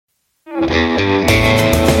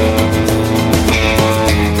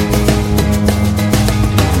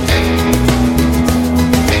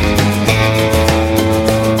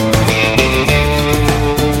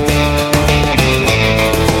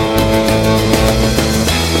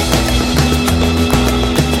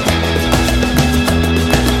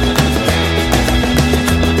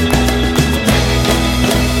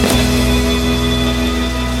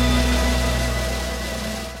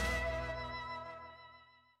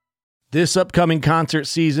This upcoming concert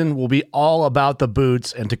season will be all about the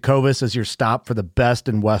boots, and Tecovas is your stop for the best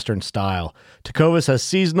in Western style. Tecovas has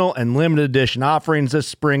seasonal and limited edition offerings this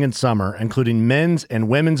spring and summer, including men's and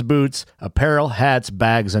women's boots, apparel, hats,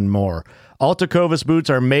 bags, and more. All Tecovas boots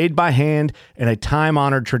are made by hand in a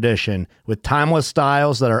time-honored tradition with timeless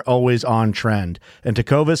styles that are always on trend. And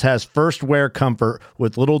Tecovas has first wear comfort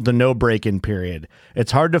with little to no break-in period.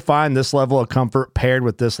 It's hard to find this level of comfort paired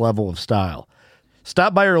with this level of style.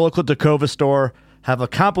 Stop by your local Tecovas store, have a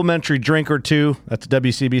complimentary drink or two, that's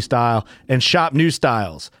WCB style, and shop new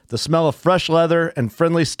styles. The smell of fresh leather and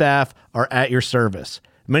friendly staff are at your service.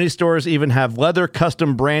 Many stores even have leather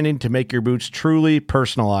custom branding to make your boots truly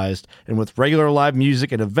personalized. And with regular live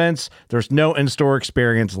music and events, there's no in-store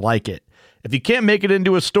experience like it. If you can't make it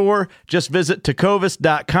into a store, just visit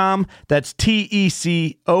tecovas.com. That's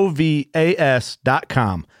TECOVAS.com.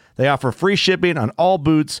 They offer free shipping on all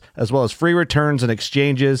boots, as well as free returns and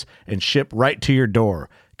exchanges, and ship right to your door.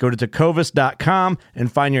 Go to tecovas.com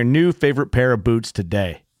and find your new favorite pair of boots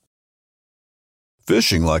today.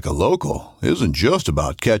 Fishing like a local isn't just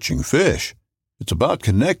about catching fish. It's about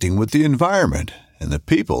connecting with the environment and the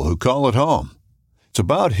people who call it home. It's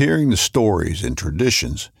about hearing the stories and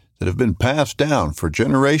traditions that have been passed down for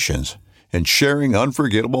generations and sharing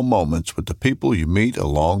unforgettable moments with the people you meet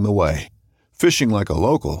along the way. Fishing like a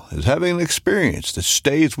local is having an experience that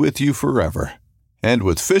stays with you forever. And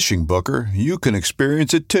with Fishing Booker, you can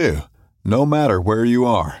experience it too, no matter where you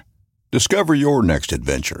are. Discover your next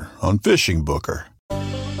adventure on Fishing Booker.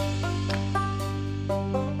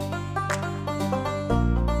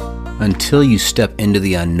 Until you step into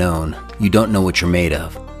the unknown, you don't know what you're made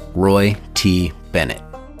of. Roy T. Bennett.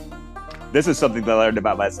 This is something that I learned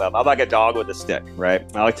about myself. I'm like a dog with a stick, right?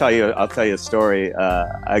 I'll tell you a story.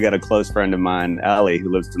 I got a close friend of mine, Allie, who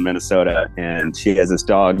lives in Minnesota, and she has this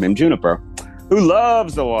dog named Juniper, who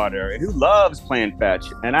loves the water, who loves playing fetch.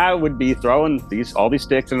 And I would be throwing all these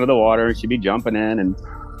sticks into the water, and she'd be jumping in. And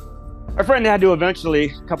our friend had to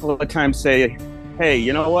eventually, a couple of times, say, "Hey,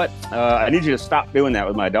 you know what? I need you to stop doing that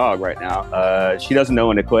with my dog right now. She doesn't know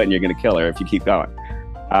when to quit, and you're going to kill her if you keep going."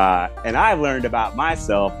 And I've learned about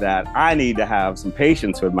myself that I need to have some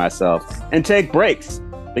patience with myself and take breaks,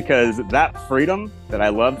 because that freedom that I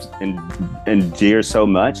love and endear so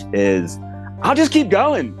much is I'll just keep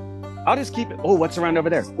going. I'll just keep it. Oh, what's around over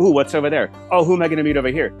there? Oh, what's over there? Oh, who am I going to meet over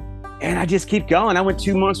here? And I just keep going. I went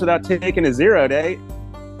 2 months without taking a 0 day.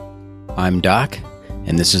 I'm Doc,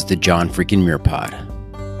 and this is the John freaking Muir Pod.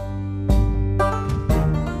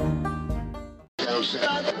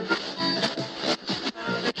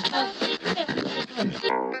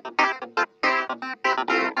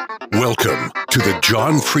 Welcome to the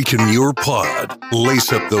John freaking Muir Pod.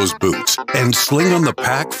 Lace up those boots and sling on the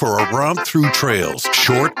pack for a romp through trails,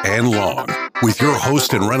 short and long. With your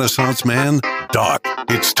host and Renaissance man, Doc,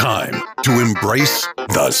 it's time to embrace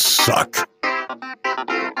the suck.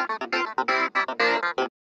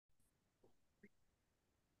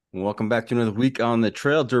 Welcome back to another week on the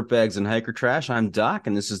trail, dirtbags and hiker trash. I'm Doc,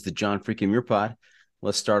 and this is the John freaking Muir Pod.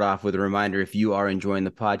 Let's start off with a reminder. If you are enjoying the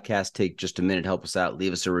podcast, take just a minute, help us out,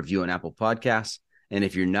 leave us a review on Apple Podcasts. And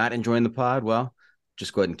if you're not enjoying the pod, well,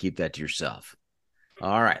 just go ahead and keep that to yourself.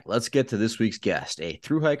 All right, let's get to this week's guest, a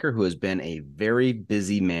thru hiker who has been a very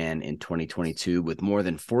busy man in 2022 with more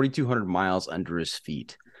than 4,200 miles under his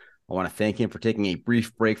feet. I want to thank him for taking a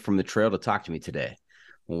brief break from the trail to talk to me today.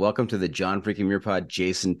 Well, welcome to the John freaking Muir Pod,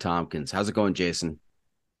 Jason Tompkins. How's it going, Jason?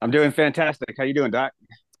 I'm doing fantastic. How you doing, Doc?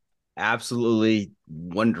 Absolutely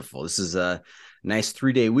wonderful. This is a nice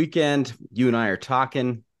 3-day weekend. You and I are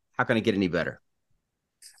talking. How can I get any better?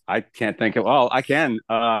 I can't think of, well, I can.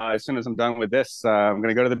 As soon as I'm done with this, I'm going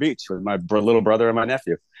to go to the beach with my little brother and my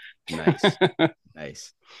nephew. Nice.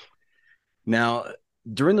 Nice. Now,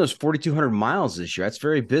 during those 4,200 miles this year, that's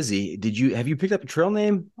very busy. Have you picked up a trail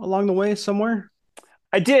name along the way somewhere?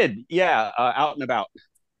 I did. Yeah. Out and about.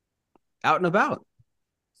 Out and about.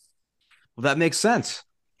 Well, that makes sense.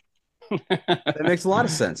 That makes a lot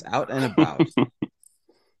of sense. Out and about.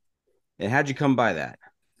 And how'd you come by that?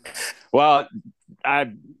 Well, I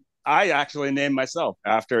actually named myself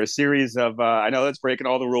after a series of, I know that's breaking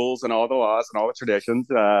all the rules and all the laws and all the traditions.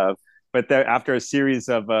 but after a series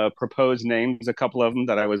of proposed names, a couple of them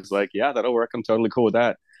that I was like, yeah, that'll work. I'm totally cool with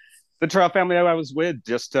that. The trail family I was with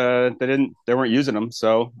just they weren't using them,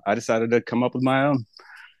 so I decided to come up with my own.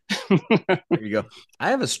 There you go. I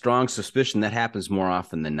have a strong suspicion that happens more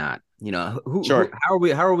often than not. Sure. How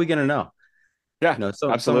are we going to know? Yeah,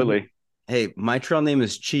 absolutely. Hey, my trail name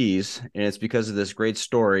is Cheese, and it's because of this great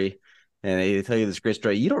story. And they tell you this great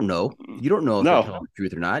story. You don't know. You don't know if they're telling the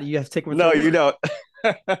truth or not. You have to take them. No, you don't.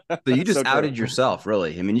 So you just outed yourself,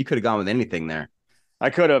 really. I mean, you could have gone with anything there. I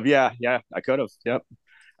could have. Yeah, I could have. Yep.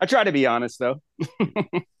 I try to be honest, though.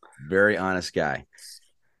 Very honest guy.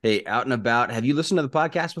 Hey, out and about. Have you listened to the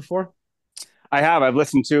podcast before? I have. I've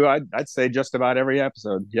listened to, I'd say, just about every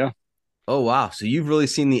episode. Yeah. Oh, wow. So you've really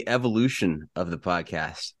seen the evolution of the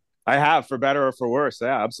podcast. I have, for better or for worse.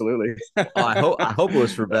 Yeah, absolutely. I hope it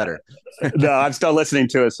was for better. No, I'm still listening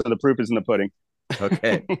to it, so the proof is in the pudding.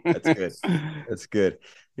 Okay, that's good. That's good.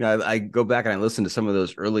 I go back and I listen to some of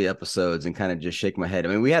those early episodes and kind of just shake my head. I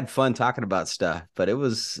mean, we had fun talking about stuff, but I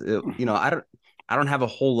don't have a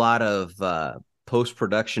whole lot of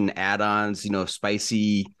post-production add-ons,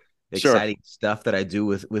 spicy, exciting stuff that I do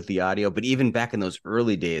with the audio. But even back in those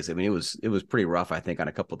early days, I mean, it was pretty rough, I think, on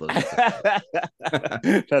a couple of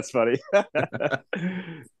those. That's funny.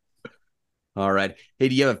 All right. Hey,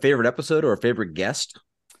 do you have a favorite episode or a favorite guest?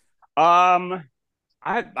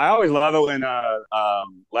 I always love it when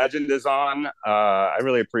Legend is on. I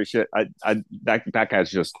really appreciate that guy's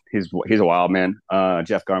just he's a wild man.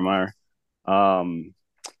 Jeff Garmeyer.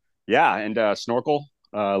 Yeah, and Snorkel,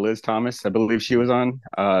 Liz Thomas, I believe she was on.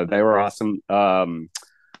 They were awesome.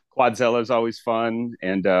 Quadzilla is always fun,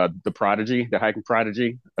 and the Prodigy, the hiking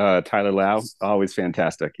Prodigy, Tyler Lau, always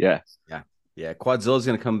fantastic. Yeah. Quadzilla's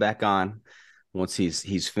going to come back on once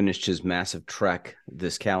he's finished his massive trek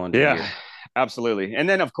this calendar year. Absolutely. And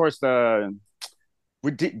then, of course, didn't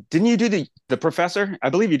you do the Professor? I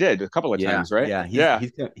believe you did a couple of times, right? Yeah.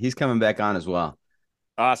 He's coming back on as well.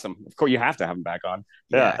 Awesome. Of course, you have to have him back on.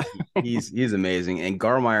 Yeah. He's amazing. And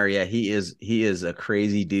Garmeyer, he is a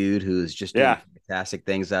crazy dude who is just doing fantastic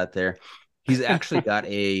things out there. He's actually got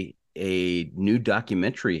a new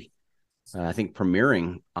documentary, I think,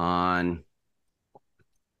 premiering on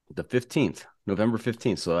the 15th. November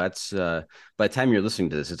 15th. So that's by the time you're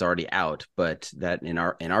listening to this, it's already out. But that in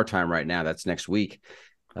our time right now, that's next week.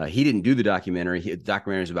 He didn't do the documentary. The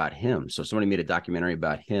documentary is about him. So somebody made a documentary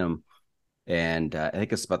about him, and I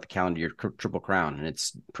think it's about the calendar year Triple Crown, and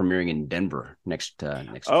it's premiering in Denver next.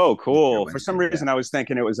 Oh, cool! For some reason, I was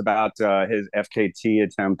thinking it was about his FKT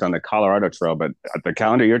attempt on the Colorado Trail, but the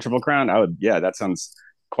calendar year Triple Crown. That sounds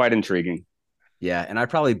quite intriguing. Yeah, and I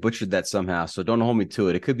probably butchered that somehow, so don't hold me to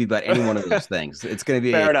it. It could be about any one of those things. It's going to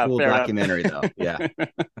be a cool documentary, though. Yeah.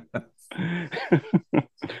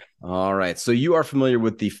 All right. So you are familiar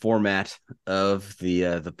with the format of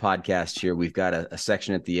the podcast here. We've got a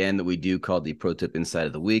section at the end that we do called the Pro Tip Insight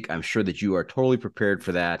of the Week. I'm sure that you are totally prepared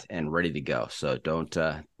for that and ready to go. So don't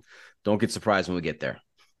get surprised when we get there.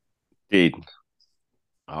 Indeed.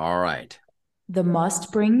 All right. The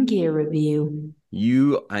Must Bring Gear Review.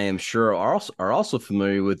 You, I am sure, are also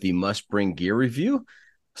familiar with the Must Bring Gear Review,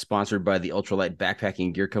 sponsored by the ultralight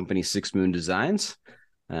backpacking gear company 6 Moon Designs.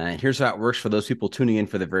 And here's how it works for those people tuning in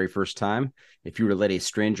for the very first time. If you were to let a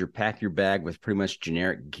stranger pack your bag with pretty much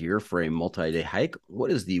generic gear for a multi-day hike,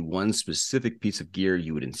 what is the one specific piece of gear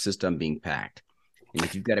you would insist on being packed? And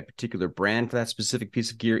if you've got a particular brand for that specific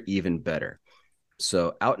piece of gear, even better.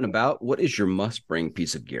 So out and about, what is your must-bring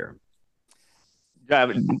piece of gear?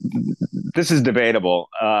 This is debatable.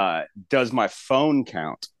 Does my phone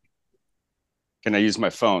count? Can I use my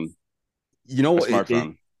phone? You know what?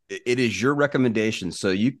 Smartphone. It is your recommendation,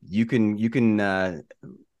 so you can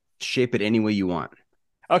shape it any way you want.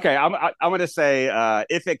 Okay, I'm going to say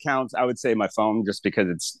if it counts, I would say my phone, just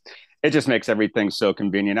because it just makes everything so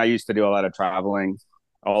convenient. I used to do a lot of traveling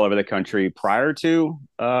all over the country prior to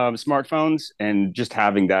smartphones, and just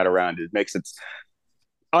having that around, it makes it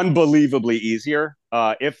unbelievably easier.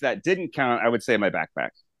 If that didn't count, I would say my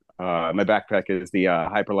backpack. My backpack is the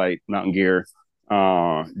Hyperlight Mountain Gear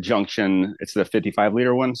Junction. It's the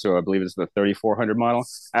 55-liter one, so I believe it's the 3400 model.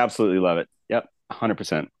 Absolutely love it. Yep,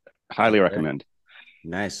 100%. Highly recommend.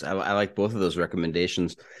 Nice. I like both of those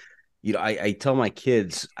recommendations. I tell my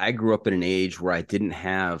kids I grew up in an age where I didn't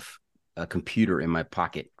have a computer in my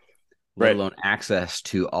pocket, let alone access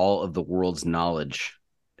to all of the world's knowledge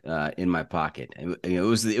in my pocket. It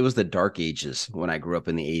was the dark ages when I grew up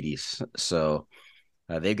in the 80s. So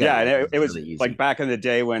they've got it was really like back in the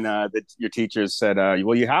day when your teachers said,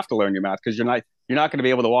 well, you have to learn your math because you're not going to be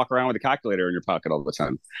able to walk around with a calculator in your pocket all the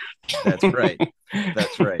time. That's right.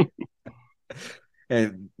 That's right.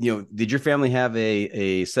 And did your family have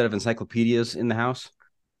a set of encyclopedias in the house?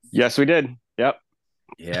 Yes, we did. Yep.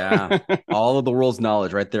 Yeah. All of the world's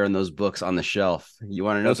knowledge right there in those books on the shelf. You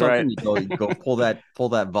want to know That's something? right. You go pull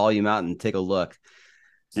that volume out and take a look.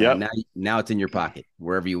 Yep. Now it's in your pocket,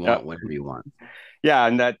 wherever you want, Yep. whenever you want. Yeah,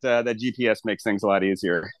 and that GPS makes things a lot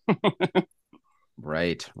easier.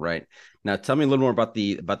 Right. Now tell me a little more about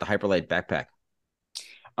the Hyperlight backpack.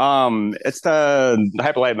 It's the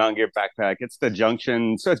Hyperlight Mountain Gear backpack. It's the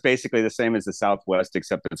Junction, so it's basically the same as the Southwest,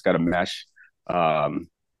 except it's got a mesh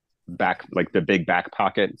back, like the big back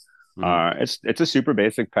pocket. It's a super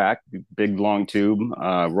basic pack, big long tube,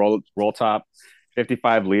 roll top,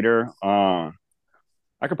 55 liter.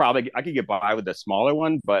 I could get by with the smaller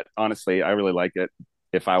one, but honestly, I really like it.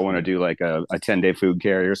 If I want to do like a 10-day food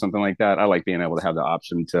carry or something like that, I like being able to have the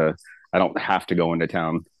option to. I don't have to go into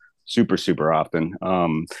town super often.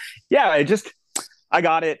 I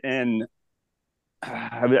got it, and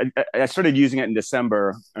I started using it in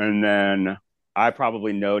December, and then I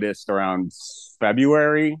probably noticed around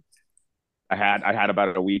February I had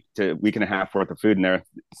about a week and a half worth of food in there.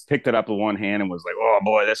 Picked it up with one hand and was like, "Oh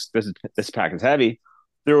boy, this pack is heavy."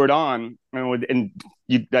 Threw it on, and I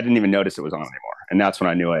didn't even notice it was on anymore. And that's when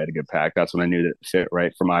I knew I had a good pack. That's when I knew that it fit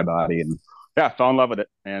right for my body, and yeah, fell in love with it.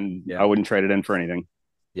 And I wouldn't trade it in for anything.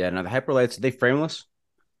 Yeah. Now the Hyperlights, are they frameless?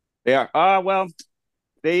 They are. Well,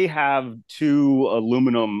 they have two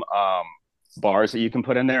aluminum bars that you can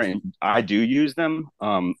put in there, and I do use them.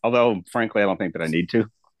 Although, frankly, I don't think that I need to.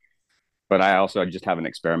 But I just haven't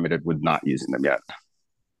experimented with not using them yet.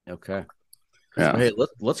 Okay. Yeah. Hey,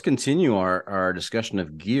 let's continue our discussion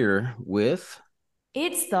of gear with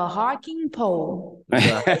It's the hiking pole. the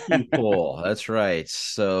hiking pole. That's right.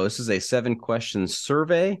 So this is a 7-question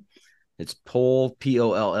survey. It's pole,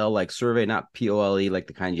 POLL, like survey, not POLE, like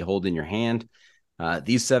the kind you hold in your hand.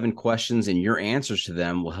 These 7 questions and your answers to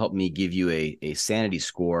them will help me give you a sanity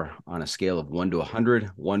score on a scale of 1 to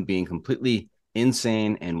 100, 1 being completely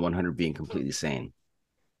insane and 100 being completely sane.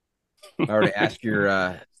 If I were to ask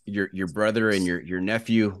your brother and your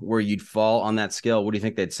nephew where you'd fall on that scale, what do you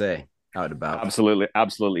think they'd say out and about?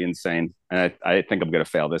 Absolutely insane. And I think I'm going to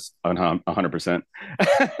fail this 100%.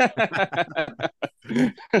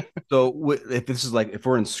 So if this is if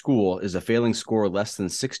we're in school, is a failing score less than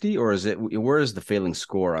 60, or where is the failing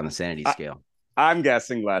score on the sanity scale? I'm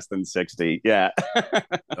guessing less than 60. Yeah.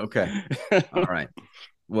 Okay. All right.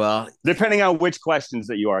 Well, depending on which questions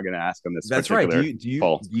that you are going to ask on this. That's right. Do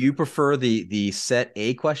you prefer the set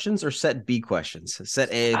A questions or set B questions? Set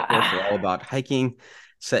A, of course, are all about hiking.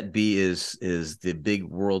 Set B is the big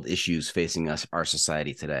world issues facing our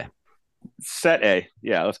society today. Set A.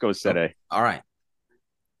 Yeah, let's go with set A. All right.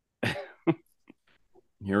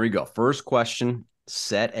 Here we go. First question,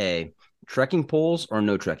 set A. Trekking poles or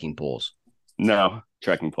no trekking poles? No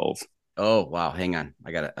trekking poles. Oh, wow. Hang on.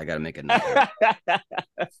 I gotta make a note.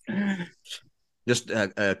 Just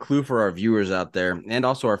a clue for our viewers out there and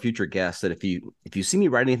also our future guests that if you see me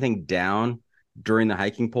write anything down during the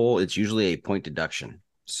hiking pole, it's usually a point deduction.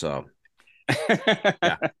 So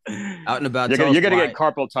yeah. Out and about. You're gonna get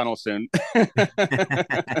carpal tunnel soon.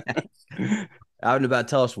 Out and about,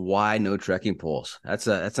 tell us why no trekking poles. That's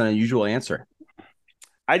an unusual answer.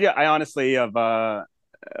 I honestly have I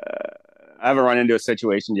haven't run into a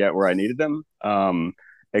situation yet where I needed them.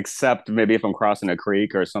 Except maybe if I'm crossing a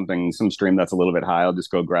creek or some stream that's a little bit high, I'll just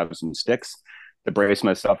go grab some sticks to brace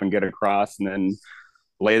myself and get across, and then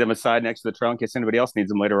lay them aside next to the trail in case anybody else needs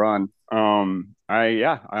them later on.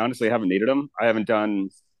 I honestly haven't needed them. I haven't done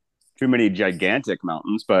too many gigantic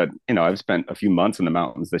mountains, but I've spent a few months in the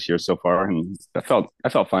mountains this year so far, and I felt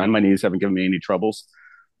fine. My knees haven't given me any troubles,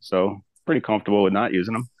 so pretty comfortable with not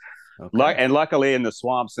using them. Okay. And luckily in the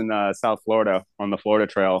swamps in South Florida on the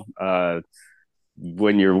Florida Trail, if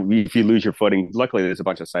you lose your footing, luckily there's a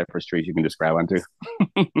bunch of cypress trees you can just grab onto.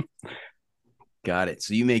 Got it.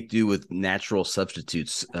 So you make do with natural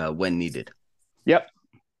substitutes when needed. Yep.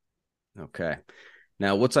 Okay.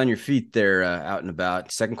 Now, what's on your feet there out and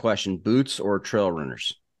about? Second question, boots or trail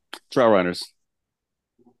runners? Trail runners.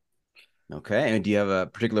 Okay. And do you have a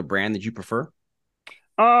particular brand that you prefer?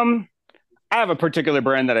 I have a particular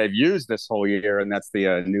brand that I've used this whole year, and that's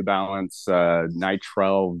the New Balance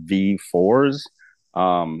Nitrel V4s.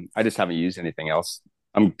 I just haven't used anything else.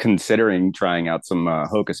 I'm considering trying out some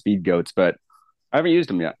Hoka Speed Goats, but I haven't used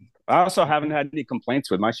them yet. I also haven't had any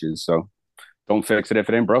complaints with my shoes, so don't fix it if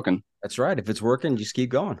it ain't broken. That's right. If it's working, just keep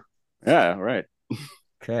going. Yeah, right.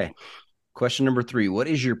 Okay. Question number 3. What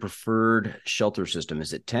is your preferred shelter system?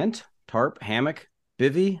 Is it tent, tarp, hammock,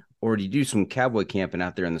 bivvy, or do you do some cowboy camping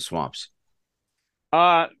out there in the swamps?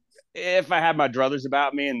 if I have my druthers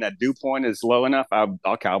about me and that dew point is low enough,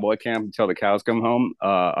 I'll cowboy camp until the cows come home.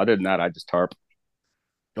 Other than that, I just tarp.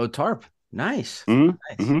 Oh, tarp. Nice. Mm-hmm.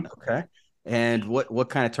 Nice. Mm-hmm. Okay. And what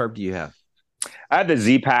kind of tarp do you have? I have the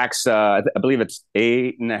Z packs. I believe it's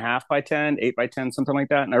 8.5 by 10, 8 by 10, something like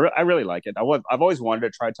that. And I really like it. I've always wanted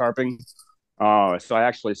to try tarping. So I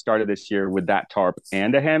actually started this year with that tarp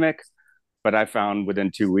and a hammock. But I found within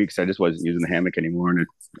 2 weeks, I just wasn't using the hammock anymore. And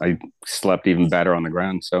I slept even better on the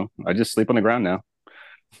ground. So I just sleep on the ground now.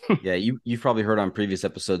 Yeah, you've probably heard on previous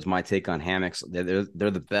episodes my take on hammocks. They're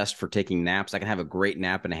the best for taking naps. I can have a great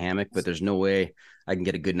nap in a hammock, but there's no way I can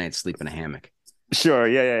get a good night's sleep in a hammock. Sure.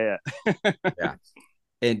 Yeah. Yeah.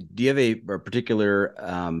 And do you have a particular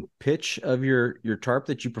pitch of your tarp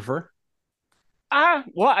that you prefer?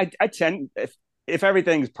 Well, I tend if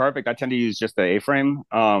everything's perfect, I tend to use just the A-frame.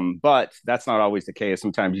 But that's not always the case.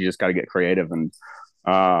 Sometimes you just got to get creative. And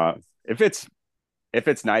uh, if it's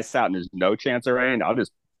nice out and there's no chance of rain, I'll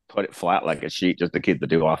just put it flat like a sheet just to keep the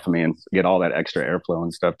dew off of me and get all that extra airflow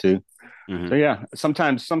and stuff too. Mm-hmm. So yeah,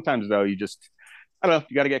 sometimes though you just I don't know,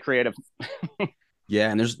 you got to get creative.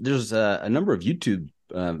 Yeah, and there's a number of YouTube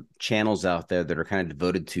channels out there that are kind of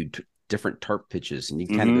devoted to different tarp pitches, and you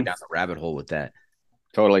can kind of go down the rabbit hole with that.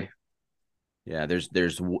 Totally. Yeah,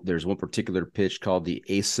 there's one particular pitch called the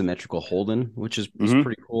asymmetrical Holden, which is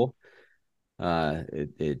pretty cool.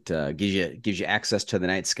 It gives you access to the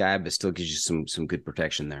night sky, but still gives you some good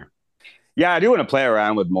protection there. Yeah, I do want to play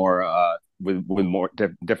around with more with more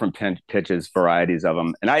different pitches, varieties of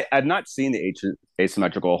them. And I've not seen the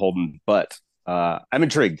asymmetrical Holden, but I'm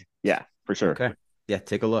intrigued. Yeah, for sure. Okay. Yeah,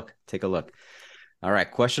 take a look. Take a look. All right.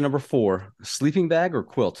 Question number 4: sleeping bag or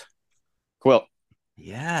quilt? Quilt.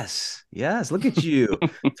 Yes. Look at you.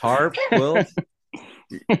 Tarp, quilt.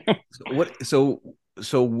 So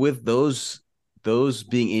with those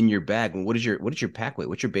being in your bag, what is your pack weight?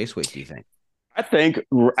 What's your base weight, do you think? I think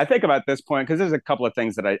about this point, because there's a couple of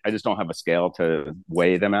things that I just don't have a scale to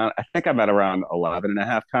weigh them out. I think I'm at around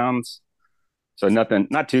 11.5 pounds. So nothing,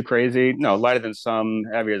 not too crazy. No, lighter than some,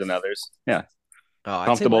 heavier than others. Yeah.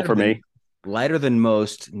 Comfortable for me. Lighter than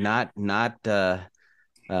most, not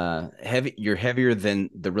heavy. You're heavier than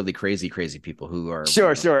the really crazy people who are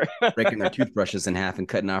sure breaking their toothbrushes in half and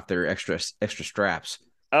cutting off their extra straps.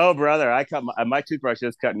 Oh, brother, I cut my toothbrush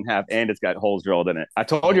is cut in half and it's got holes drilled in it. I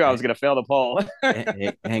told you I was going to fail the poll.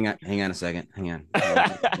 Hey, hang on a second. Hang on.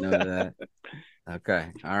 Know that. Okay.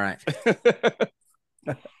 All right.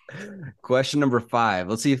 Question number 5.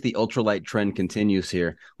 Let's see if the ultralight trend continues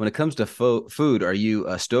here. When it comes to food, are you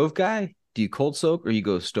a stove guy? Do you cold soak or you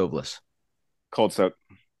go stoveless? Cold soak.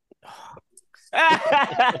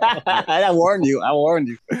 I warned you.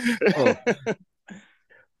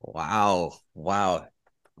 Oh. Wow.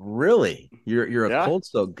 Really? You're a cold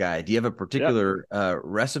soak guy. Do you have a particular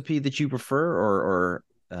recipe that you prefer or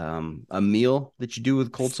a meal that you do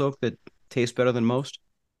with cold soak that tastes better than most?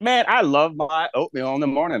 Man, I love my oatmeal in the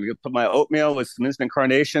morning. I put my oatmeal with some instant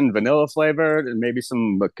carnation, vanilla flavored, and maybe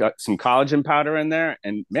some collagen powder in there.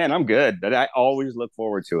 And man, I'm good. But I always look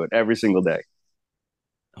forward to it every single day.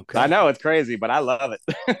 Okay. I know it's crazy, but I love it.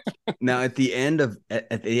 Now, at the end of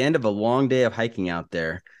a long day of hiking out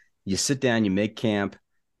there, you sit down, you make camp.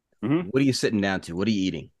 Mm-hmm. What are you sitting down to? What are you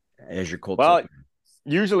eating as your cold Well, soak?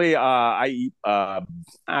 usually I eat an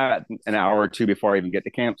hour or two before I even get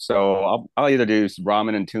to camp. So I'll either do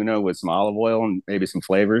ramen and tuna with some olive oil and maybe some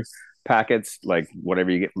flavor packets, like whatever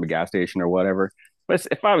you get from a gas station or whatever. But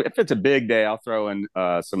if it's a big day, I'll throw in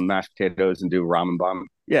some mashed potatoes and do ramen bomb.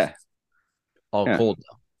 Yeah. All cold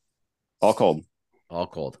though. All cold. All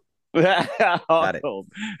cold. All Got it. cold.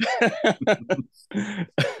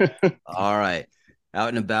 All right. Out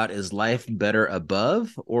and about, is life better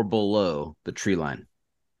above or below the tree line?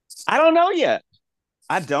 I don't know yet.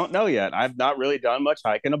 I've not really done much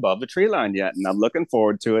hiking above the tree line yet, and I'm looking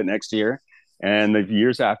forward to it next year and the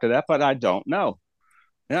years after that, but I don't know.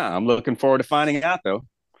 Yeah, I'm looking forward to finding out, though.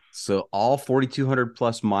 So all 4,200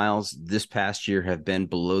 plus miles this past year have been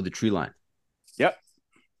below the tree line. Yep.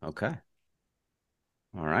 Okay.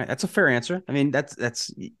 All right. That's a fair answer. I mean,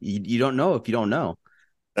 that's you don't know if you don't know.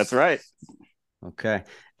 That's right. Okay.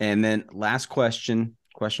 And then last question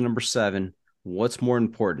number 7. What's more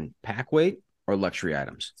important, pack weight or luxury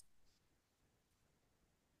items?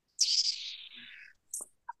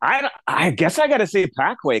 I guess I got to say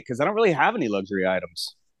pack weight because I don't really have any luxury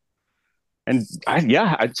items. And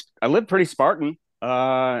I live pretty Spartan,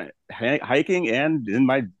 hiking and in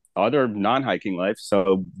my other non-hiking life.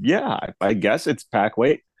 So yeah, I guess it's pack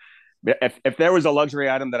weight. If there was a luxury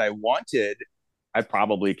item that I wanted, I'd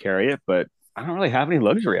probably carry it, but I don't really have any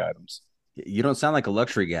luxury items. You don't sound like a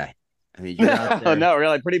luxury guy. I mean, you're out there. No,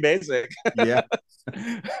 really, pretty basic. Yeah.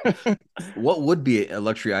 What would be a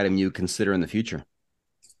luxury item you consider in the future?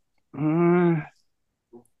 Mm,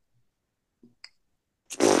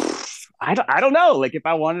 I don't know. Like if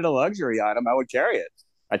I wanted a luxury item, I would carry it.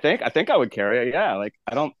 I think I would carry it. Yeah. Like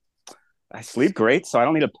I sleep great, so I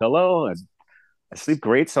don't need a pillow. And I sleep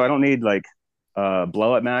great, so I don't need like a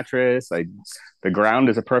blow up mattress. Like the ground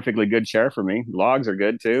is a perfectly good chair for me. Logs are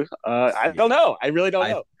good too. I Yeah. don't know. I really don't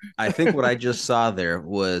I know. I think what I just saw there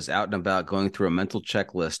was out and about going through a mental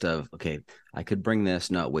checklist of, okay, I could bring this.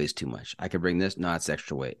 No, it weighs too much. I could bring this. No, it's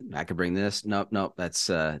extra weight. I could bring this. No, no, that's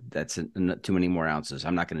too many more ounces.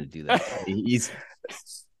 I'm not going to do that. He's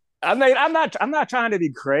I'm not trying to be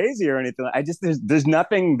crazy or anything. I just there's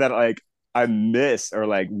nothing that like I miss or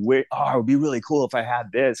like wait, oh, it would be really cool if I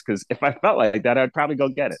had this because if I felt like that, I'd probably go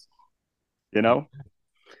get it. You know?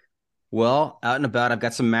 well out and about. I've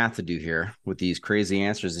got some math to do here with these crazy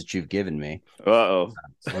answers that you've given me. Uh-oh.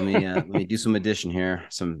 Let me do some addition here.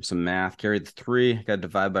 Some math. Carry the 3. Got to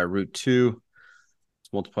divide by √2.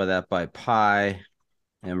 Let's multiply that by pi.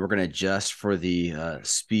 And we're going to adjust for the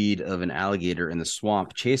speed of an alligator in the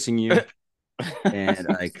swamp chasing you. And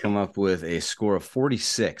I come up with a score of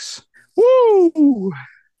 46. Woo!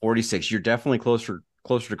 46. You're definitely closer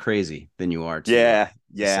to crazy than you are to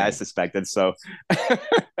Yeah, I suspected so.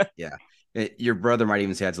 yeah. Your brother might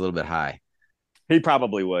even say it's a little bit high. He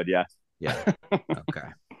probably would, yeah. Yeah. Okay.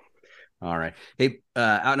 All right. Hey,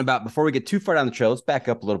 out and about, before we get too far down the trail, let's back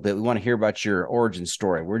up a little bit. We want to hear about your origin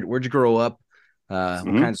story. Where'd you grow up? What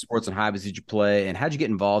kinds of sports and hobbies did you play? And how'd you get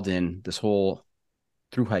involved in this whole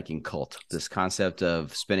through hiking cult, this concept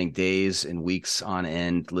of spending days and weeks on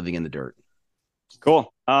end living in the dirt?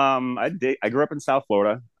 Cool. I grew up in South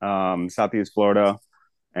Florida, Southeast Florida.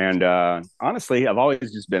 And honestly, I've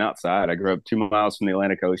always just been outside. I grew up 2 miles from the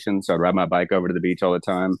Atlantic Ocean, so I'd ride my bike over to the beach all the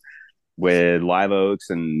time with live oaks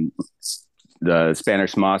and the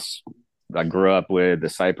Spanish moss. I grew up with the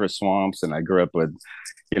cypress swamps, and I grew up with,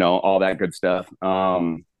 all that good stuff.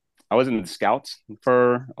 I was in the Scouts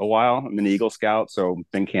for a while. I'm in the Eagle Scout, so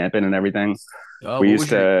been camping and everything. Oh, We what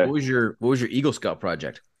used was your to. what was your Eagle Scout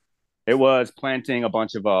project? It was planting a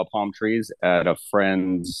bunch of palm trees at my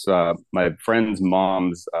friend's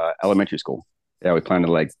mom's elementary school. Yeah, we planted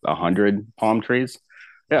like 100 palm trees.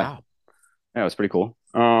 Yeah, Wow. yeah, it was pretty cool.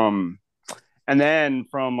 And then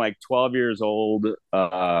from like 12 years old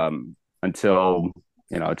until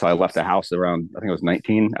I left the house around, I think it was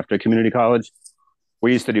 19 after community college,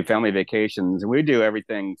 we used to do family vacations, and we do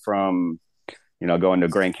everything from going to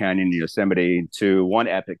Grand Canyon, Yosemite, to one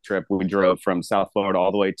epic trip. We drove from South Florida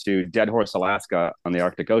all the way to Dead Horse, Alaska on the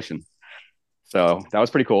Arctic Ocean. So that was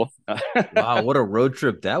pretty cool. Wow, what a road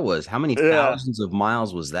trip that was. How many Yeah. thousands of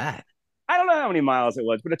miles was that? I don't know how many miles it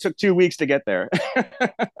was, but it took 2 weeks to get there.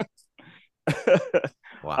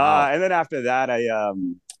 Wow. And then after that,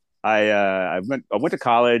 I went to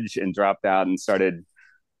college and dropped out and started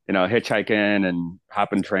hitchhiking and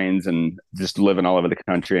hopping trains and just living all over the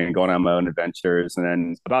country and going on my own adventures. And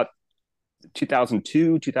then about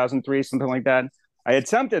 2002, 2003, something like that, I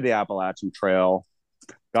attempted the Appalachian Trail,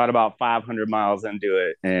 got about 500 miles into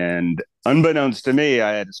it. And unbeknownst to me,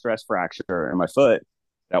 I had a stress fracture in my foot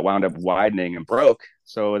that wound up widening and broke.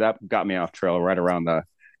 So that got me off trail right around the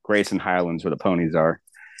Grayson Highlands where the ponies are.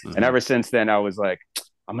 Mhm. And ever since then, I was like,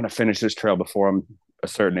 I'm going to finish this trail before I'm a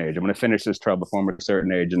certain age. I'm going to finish this trail before I'm a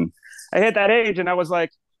certain age. And I hit that age and I was like,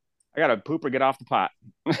 I got to poop or get off the pot.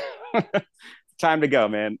 Time to go,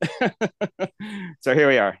 man. So here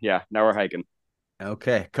we are. Yeah. Now we're hiking.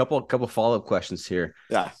 Okay, couple follow-up questions here.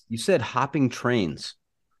 Yeah. You said hopping trains.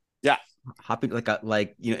 Yeah. Hopping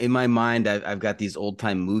like in my mind, I've got these old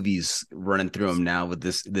time movies running through them now with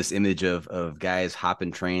this image of guys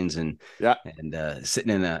hopping trains and Yeah.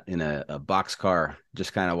 sitting in a box car,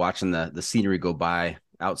 just kind of watching the scenery go by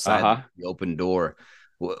outside the open door.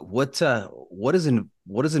 What is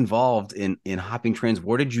involved in hopping trains?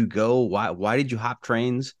 Where did you go? Why did you hop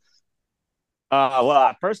trains?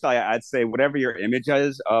 Well, first I'd say whatever your image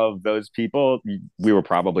is of those people, we were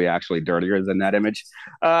probably actually dirtier than that image.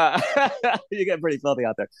 Uh, you get pretty filthy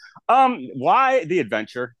out there. Why the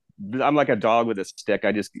adventure? I'm like a dog with a stick.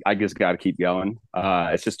 I just got to keep going.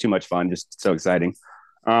 It's just too much fun, just so exciting.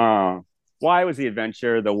 Why was the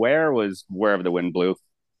adventure? The where was wherever the wind blew.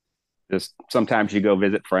 Just sometimes you go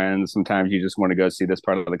visit friends. Sometimes you just want to go see this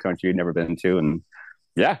part of the country you've never been to, and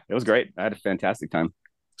yeah, it was great. I had a fantastic time.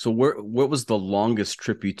 So what was the longest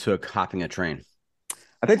trip you took hopping a train?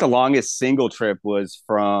 I think the longest single trip was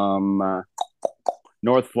from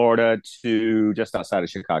North Florida to just outside of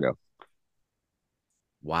Chicago.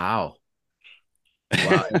 Wow.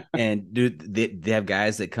 Wow. And do they have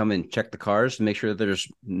guys that come and check the cars to make sure that there's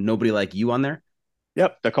nobody like you on there?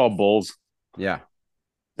 Yep, they're called bulls. Yeah.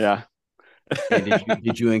 Yeah. And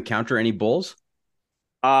did you encounter any bulls?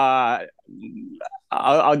 Uh,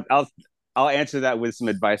 I'll answer that with some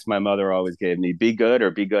advice my mother always gave me: be good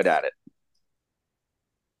or be good at it.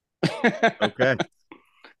 Okay.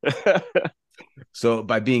 So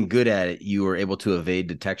by being good at it, you were able to evade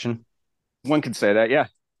detection? One could say that, yeah.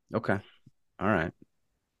 Okay. All right.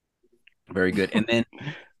 Very good. And then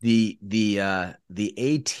the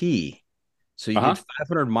AT. So you did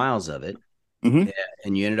 500 miles of it,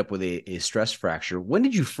 and you ended up with a stress fracture. When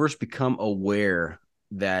did you first become aware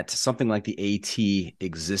that something like the AT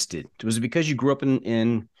existed? Was it because you grew up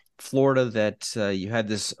in Florida that you had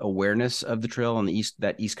this awareness of the trail on the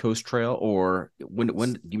East Coast trail, or when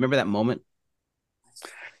do you remember that moment?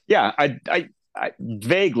 Yeah, I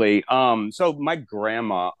vaguely. So my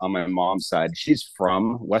grandma on my mom's side, she's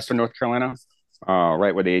from Western North Carolina,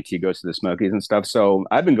 right where the AT goes to the Smokies and stuff. So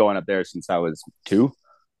I've been going up there since I was 2.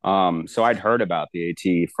 So I'd heard about the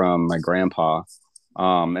AT from my grandpa,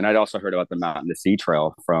 and I'd also heard about the Mountain to Sea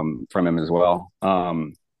Trail from him as well.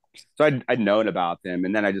 So I'd known about them,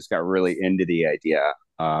 and then I just got really into the idea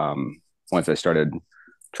once I started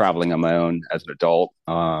traveling on my own as an adult.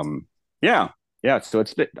 Yeah. So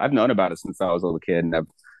I've known about it since I was a little kid, and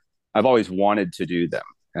I've always wanted to do them,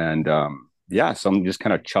 and so I'm just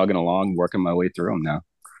kind of chugging along, working my way through them now.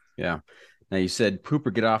 Yeah. Now you said poop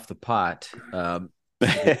or get off the pot.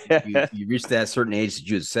 You reached that certain age that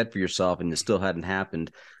you had set for yourself, and it still hadn't happened.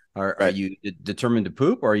 Are you determined to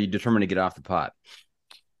poop, or are you determined to get off the pot?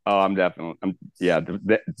 Oh, I'm the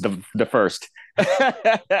first.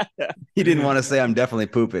 You didn't want to say I'm definitely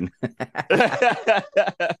pooping.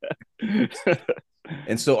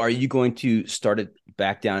 And so are you going to start it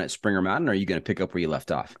back down at Springer Mountain, or are you going to pick up where you left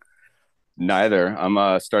off? Neither.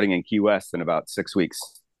 I'm starting in Key West in about 6 weeks.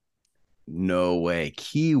 No way.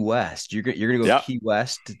 Key West. You're going to go Key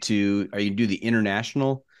West to, are you do the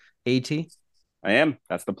international AT? I am.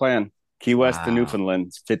 That's the plan. Key West to Newfoundland.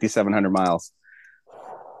 It's 5,700 miles.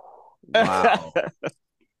 Wow.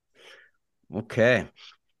 Okay.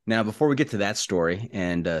 Now, before we get to that story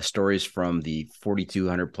and stories from the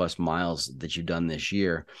 4,200 plus miles that you've done this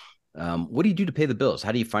year, what do you do to pay the bills?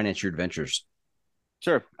 How do you finance your adventures?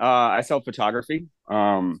 Sure. I sell photography.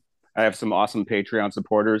 I have some awesome Patreon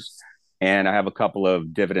supporters, and I have a couple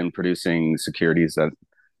of dividend producing securities that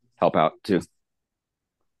help out too.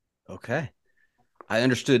 Okay. I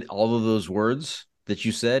understood all of those words that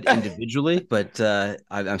you said individually, but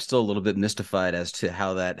I'm still a little bit mystified as to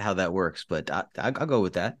how that works. But I'll go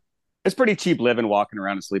with that. It's pretty cheap living, walking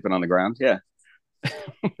around and sleeping on the ground. Yeah.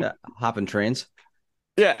 Hopping trains.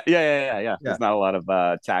 Yeah. There's not a lot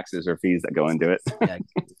of taxes or fees that go into it.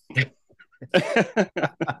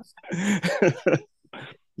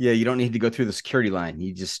 Yeah, you don't need to go through the security line.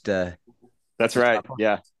 You just that's right.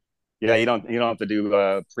 Yeah. You don't have to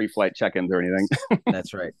do pre-flight check-ins or anything.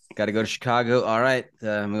 That's right. Got to go to Chicago. All right,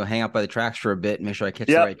 I'm gonna hang out by the tracks for a bit and make sure I catch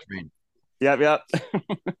the right train. Yep.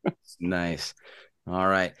 Nice. All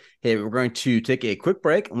right. Hey, we're going to take a quick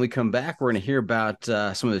break. When we come back, we're going to hear about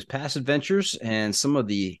some of his past adventures and some of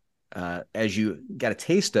the, as you got a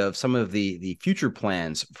taste of, some of the future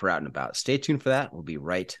plans for Out and About. Stay tuned for that. We'll be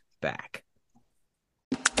right back.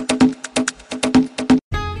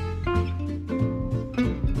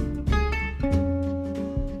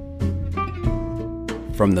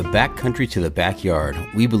 From the backcountry to the backyard,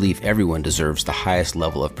 we believe everyone deserves the highest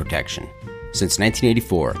level of protection. Since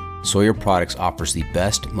 1984, Sawyer Products offers the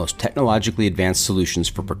best, most technologically advanced solutions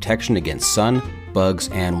for protection against sun, bugs,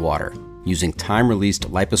 and water, using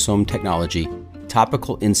time-released liposome technology,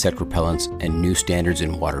 topical insect repellents, and new standards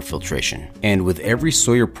in water filtration. And with every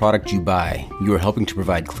Sawyer product you buy, you are helping to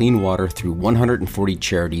provide clean water through 140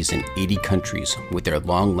 charities in 80 countries with their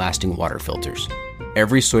long-lasting water filters.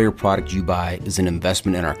 Every Sawyer product you buy is an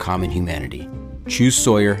investment in our common humanity. Choose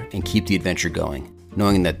Sawyer and keep the adventure going,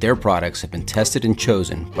 knowing that their products have been tested and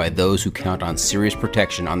chosen by those who count on serious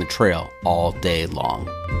protection on the trail all day long.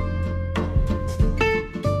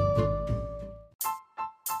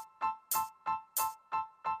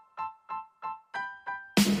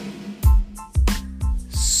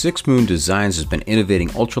 Six Moon Designs has been innovating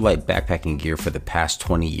ultralight backpacking gear for the past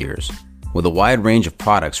 20 years. With a wide range of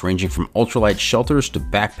products ranging from ultralight shelters to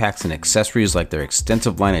backpacks and accessories like their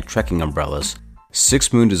extensive line of trekking umbrellas,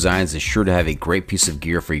 Six Moon Designs is sure to have a great piece of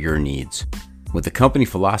gear for your needs. With the company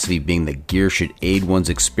philosophy being that gear should aid one's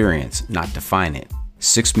experience, not define it,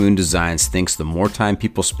 Six Moon Designs thinks the more time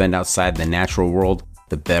people spend outside the natural world,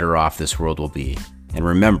 the better off this world will be. And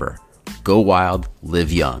remember, go wild,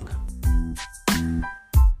 live young.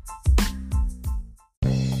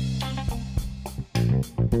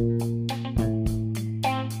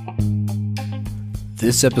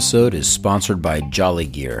 This episode is sponsored by Jolly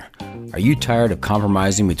Gear. Are you tired of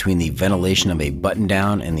compromising between the ventilation of a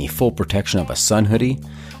button-down and the full protection of a sun hoodie?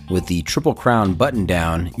 With the Triple Crown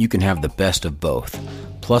button-down, you can have the best of both.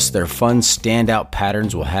 Plus, their fun standout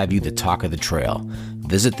patterns will have you the talk of the trail.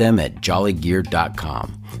 Visit them at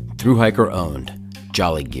jollygear.com. Thru hiker owned.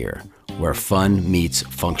 Jolly Gear, where fun meets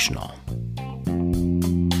functional.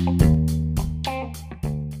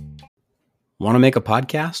 Want to make a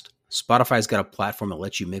podcast? Spotify's got a platform that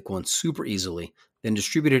lets you make one super easily, then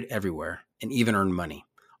distribute it everywhere, and even earn money,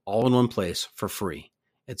 all in one place for free.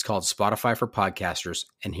 It's called Spotify for Podcasters,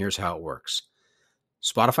 and here's how it works.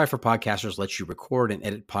 Spotify for Podcasters lets you record and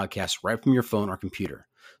edit podcasts right from your phone or computer,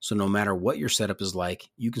 so no matter what your setup is like,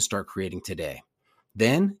 you can start creating today.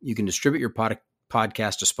 Then you can distribute your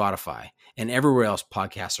podcast to Spotify and everywhere else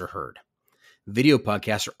podcasts are heard. Video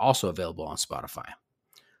podcasts are also available on Spotify.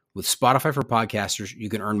 With Spotify for Podcasters, you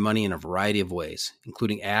can earn money in a variety of ways,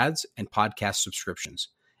 including ads and podcast subscriptions.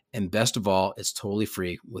 And best of all, it's totally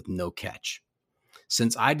free with no catch.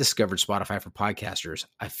 Since I discovered Spotify for Podcasters,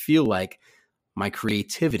 I feel like my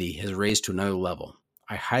creativity has raised to another level.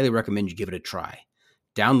 I highly recommend you give it a try.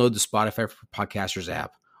 Download the Spotify for Podcasters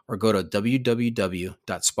app or go to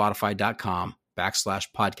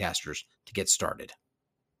www.spotify.com/podcasters to get started.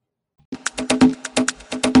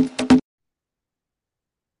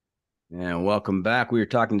 And welcome back. We were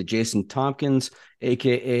talking to Jason Tompkins,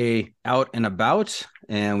 aka Out and About,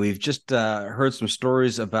 and we've just heard some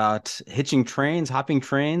stories about hitching trains, hopping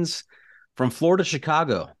trains from Florida to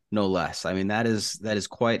Chicago, no less. I mean, that is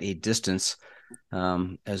quite a distance,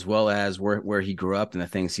 as well as where he grew up and the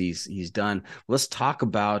things he's done. Let's talk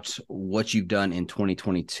about what you've done in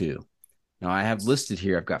 2022. Now, I have listed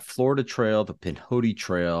here. I've got Florida Trail, the Pinhoti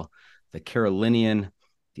Trail, the Carolinian,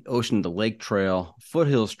 the Ocean to Lake Trail,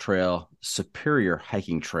 Foothills Trail, Superior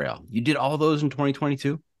Hiking Trail. You did all those in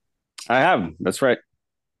 2022? I have. That's right.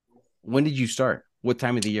 When did you start? What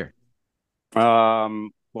time of the year?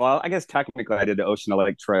 Well, I guess technically I did the Ocean to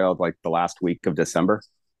Lake Trail like the last week of December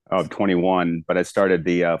of 21, but I started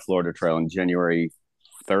the Florida Trail in January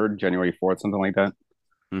 3rd, January 4th, something like that.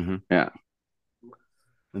 Mm-hmm. Yeah.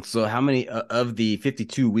 And so how many of the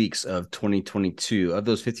 52 weeks of 2022, of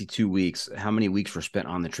those 52 weeks, how many weeks were spent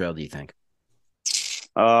on the trail, do you think?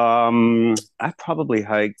 I probably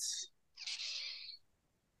hiked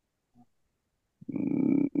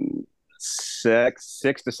 6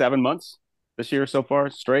 to 7 months this year so far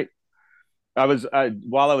straight.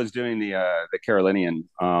 While I was doing the Carolinian,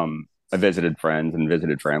 I visited friends and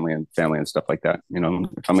visited family and stuff like that. You know,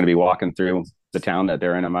 if I'm going to be walking through the town that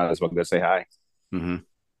they're in, I might as well go say hi. Mm-hmm.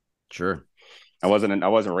 Sure. I wasn't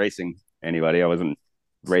racing anybody. I wasn't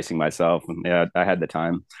racing myself. Yeah, I had the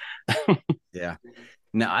time. Yeah.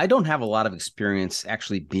 Now, I don't have a lot of experience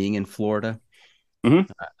actually being in Florida.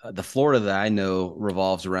 Mm-hmm. The Florida that I know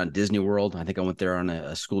revolves around Disney World. I think I went there on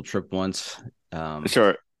a school trip once.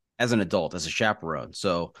 Sure. As an adult, as a chaperone.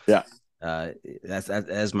 So yeah, that's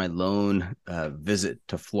as my lone visit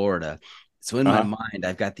to Florida. So in my mind,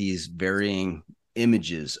 I've got these varying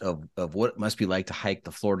images of what it must be like to hike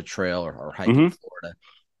the Florida Trail or hike in Florida.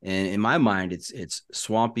 And in my mind, it's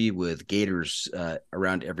swampy with gators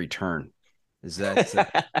around every turn. Is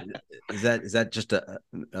that just a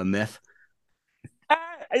myth?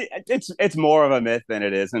 It's more of a myth than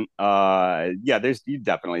it isn't. Yeah, you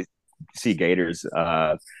definitely see gators.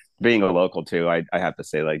 Being a local too, I have to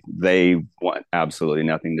say, like, they want absolutely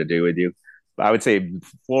nothing to do with you. I would say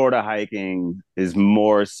Florida hiking is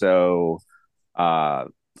more so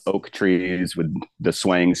oak trees with the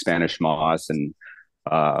swaying Spanish moss and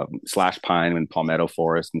slash pine and palmetto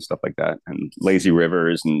forest and stuff like that, and lazy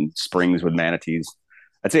rivers and springs with manatees.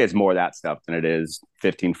 I'd say it's more that stuff than it is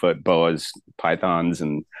 15-foot boas, pythons,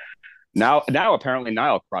 and now apparently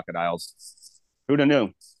Nile crocodiles. Who'd have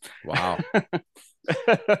knew? Wow.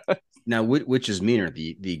 Now, which is meaner,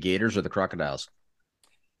 the gators or the crocodiles?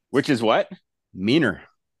 Which is what? Meaner.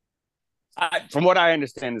 From what I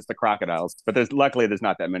understand, it's the crocodiles, but luckily there's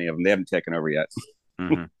not that many of them. They haven't taken over yet.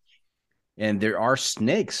 Mm-hmm. And there are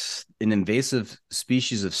snakes, an invasive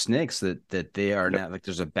species of snakes that they are now, like,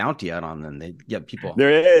 there's a bounty out on them. They get people.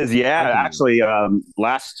 There is, yeah. Actually,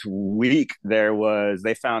 last week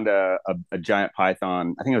they found a giant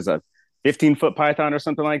python. I think it was a 15-foot python or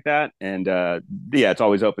something like that. And yeah, it's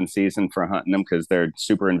always open season for hunting them because they're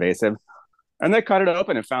super invasive. And they cut it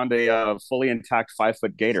open and found a fully intact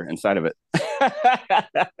 5-foot gator inside of it.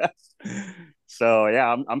 So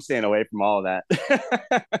yeah, I'm staying away from all of that.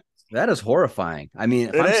 That is horrifying. I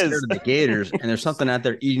mean, if I'm scared of the gators and there's something out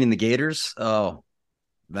there eating the gators, oh,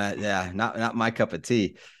 But yeah, not my cup of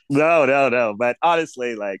tea. No. But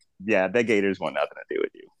honestly, like, yeah, the Gators want nothing to do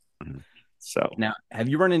with you. Mhm. So Now, have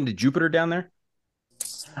you run into Jupiter down there?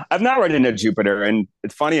 I've not run into Jupiter, and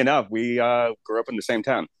it's funny enough, we grew up in the same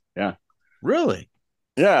town. Yeah, Really?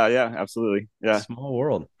 yeah, absolutely. Yeah, Small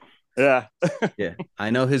world. yeah. Yeah, I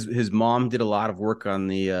know his mom did a lot of work on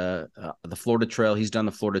the Florida Trail. He's done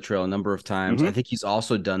the Florida Trail a number of times. I Hmm. think he's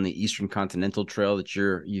also done the Eastern Continental Trail that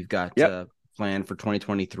you've got Yep, planned for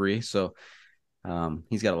 2023. So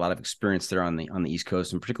he's got a lot of experience there on the East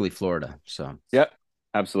Coast and particularly Florida. So yep,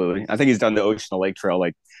 absolutely. I think he's done the Ocean to Lake Trail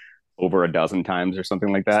like over a dozen times or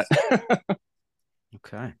something like that.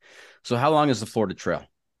 okay, so how long is the Florida Trail?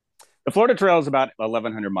 The Florida Trail is about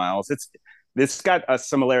 1,100 miles. It's got a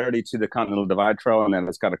similarity to the Continental Divide Trail, and then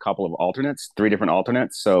it's got a couple of alternates, three different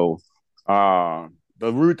alternates. So the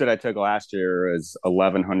route that I took last year is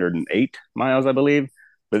 1,108 miles, I believe.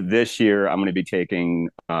 But this year, I'm going to be taking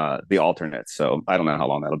the alternates. So I don't know how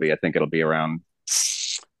long that'll be. I think it'll be around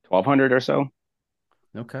 1,200 or so.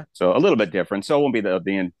 Okay. So a little bit different. So it won't be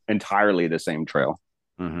the entirely the same trail.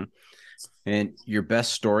 Mm-hmm. And your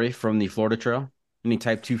best story from the Florida Trail? Any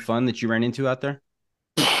type 2 fun that you ran into out there?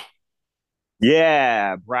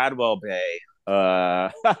 Yeah, Bradwell Bay.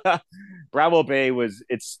 Bradwell Bay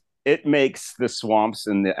it makes the swamps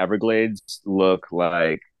in the Everglades look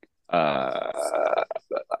like a,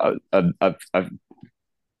 a, a,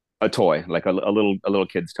 a toy, like a little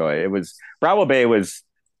kid's toy. It was Bradwell Bay was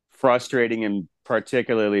frustrating, and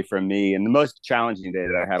particularly for me, and the most challenging day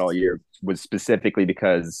that I had all year was specifically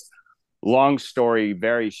because, long story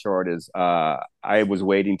very short, is I was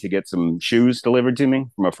waiting to get some shoes delivered to me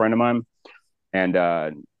from a friend of mine, and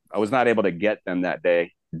I was not able to get them that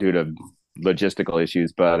day due to logistical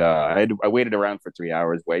issues. But I waited around for 3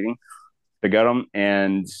 hours waiting to get them,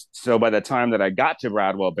 and so by the time that I got to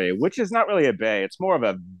Bradwell Bay, which is not really a bay, it's more of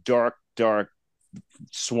a dark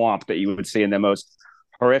swamp that you would see in the most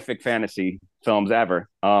horrific fantasy films ever.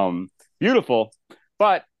 Beautiful,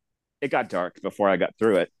 but it got dark before I got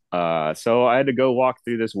through it. So I had to go walk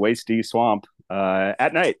through this wasty swamp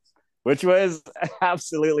at night, which was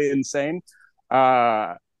absolutely insane.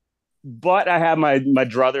 Uh, but I had my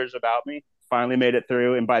druthers about me. Finally made it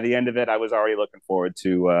through, and by the end of it, I was already looking forward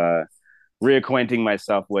to reacquainting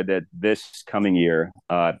myself with it this coming year.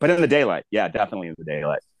 But in the daylight, yeah, definitely in the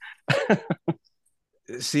daylight.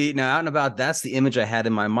 See, now out and about, that's the image I had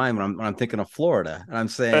in my mind when I'm thinking of Florida. And I'm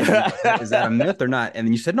saying, is that a myth or not? And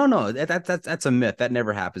then you said, no, that's a myth. That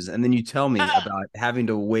never happens. And then you tell me about having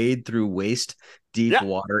to wade through waist deep Yeah.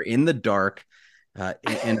 water in the dark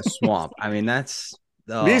in a swamp. I mean,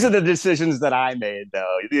 These are the decisions that I made,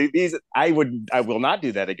 though. I will not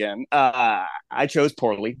do that again. I chose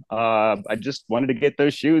poorly. I just wanted to get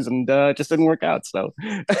those shoes, and it just didn't work out. So,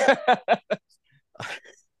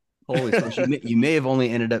 holy smokes. You may have only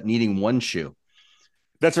ended up needing one shoe.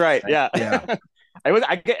 that's right. Right? Yeah, Yeah.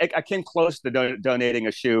 I came close to donating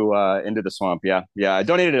a shoe into the swamp. Yeah, yeah. I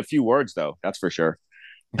donated a few words, though. That's for sure.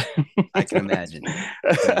 I can imagine.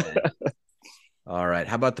 I can imagine. All right.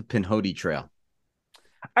 How about the Pinhoti Trail?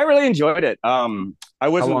 I really enjoyed it. I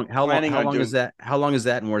wasn't planning on doing. Is that? How long is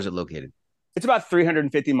that, and where is it located? It's about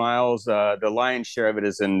 350 miles. The lion's share of it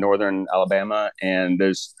is in northern Alabama, and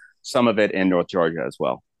there's some of it in North Georgia as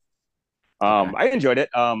well. Okay. I enjoyed it.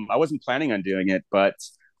 I wasn't planning on doing it, but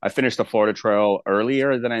I finished the Florida Trail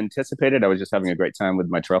earlier than I anticipated. I was just having a great time with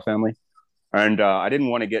my trail family, and I didn't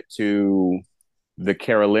want to get to the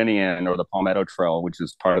Carolinian or the Palmetto Trail, which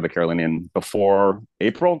is part of the Carolinian, before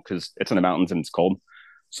April because it's in the mountains and it's cold.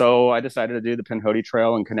 So I decided to do the Pinhoti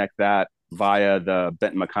Trail and connect that via the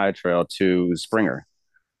Benton MacKaye Trail to Springer,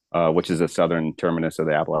 which is the southern terminus of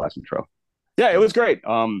the Appalachian Trail. Yeah, it was great.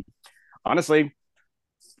 Honestly,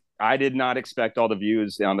 I did not expect all the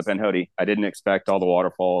views on the Pinhoti. I didn't expect all the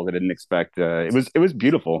waterfalls. I didn't expect it was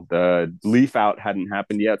beautiful. The leaf out hadn't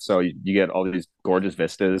happened yet, so you get all these gorgeous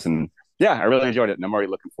vistas, and yeah, I really enjoyed it, and I'm already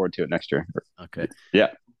looking forward to it next year. Okay.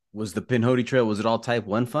 Yeah. Was the Pinhoti Trail, was it all type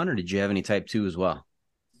 1 fun, or did you have any type 2 as well?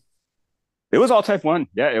 It was all type 1.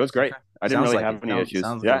 Yeah, it was great. Okay. I didn't really have any issues.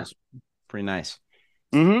 Sounds like Yeah. it was pretty nice.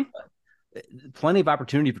 Mm-hmm. Plenty of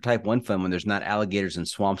opportunity for type 1 fun when there's not alligators and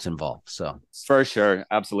swamps involved. So For sure.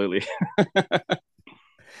 Absolutely.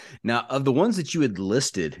 now, of the ones that you had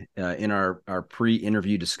listed in our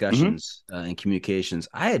pre-interview discussions and communications,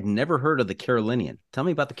 I had never heard of the Carolinian. Tell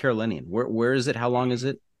me about the Carolinian. Where is it? How long is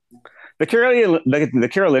it? The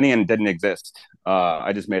Carolinian didn't exist.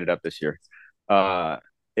 I just made it up this year.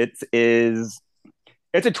 It's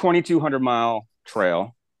a 2,200 mile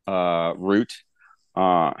trail route.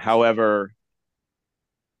 However,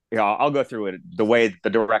 Yeah, I'll go through it the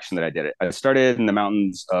direction that I did it. I started in the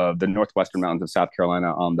mountains of the northwestern mountains of South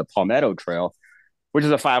Carolina on the Palmetto Trail, which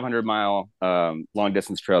is a 500-mile long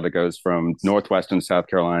distance trail that goes from northwestern South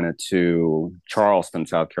Carolina to Charleston,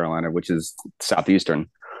 South Carolina, which is southeastern.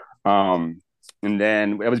 Um, and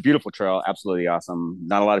then it was a beautiful trail, absolutely awesome.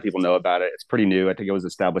 Not a lot of people know about it. It's pretty new. I think it was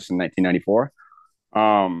established in 1994.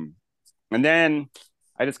 And then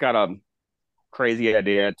I just got a crazy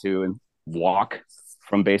idea to walk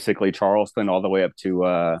from basically Charleston all the way up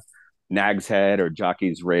to Nag's Head or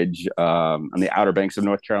Jockey's Ridge on the Outer Banks of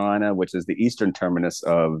North Carolina, which is the eastern terminus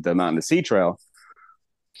of the Mountain to Sea Trail.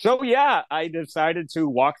 So yeah, I decided to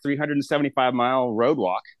walk 375-mile road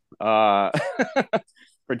walk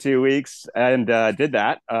for 2 weeks and did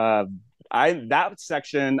that. That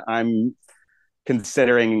section I'm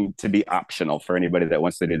considering to be optional for anybody that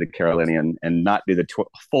wants to do the Carolinian and not do the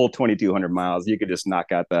full 2,200 miles. You could just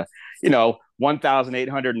knock out the,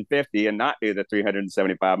 1,850 and not do the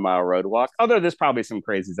 375-mile road walk. Although there's probably some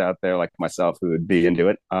crazies out there like myself who would be into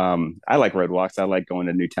it. I like road walks. I like going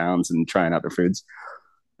to new towns and trying out their foods.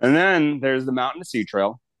 And then there's the Mountain to Sea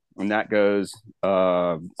Trail, and that goes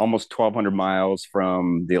almost 1,200 miles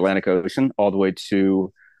from the Atlantic Ocean all the way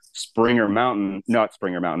to Clingman's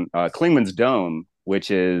Dome,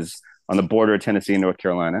 which is on the border of Tennessee and North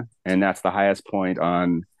Carolina. And that's the highest point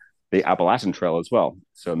on the Appalachian Trail as well.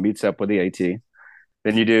 So it meets up with the AT.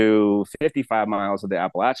 Then you do 55 miles of the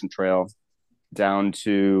Appalachian Trail down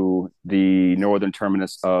to the northern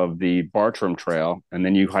terminus of the Bartram Trail. And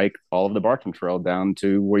then you hike all of the Bartram Trail down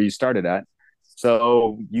to where you started at.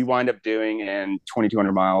 So you wind up doing in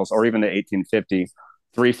 2,200 miles or even the 1,850,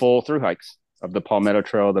 3 full through hikes of the Palmetto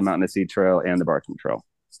Trail, the Mountain to Sea Trail, and the Bartram Trail.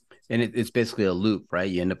 And it's basically a loop, right?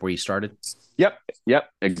 You end up where you started? Yep,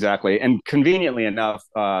 exactly. And conveniently enough,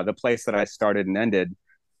 the place that I started and ended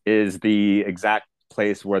is the exact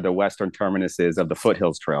place where the western terminus is of the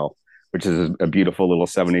Foothills Trail, which is a beautiful little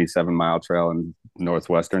 77-mile trail in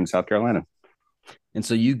northwestern South Carolina. And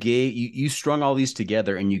so you strung all these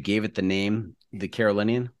together and you gave it the name, the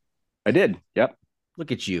Carolinian? I did, yep.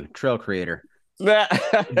 Look at you, trail creator.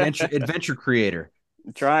 adventure creator.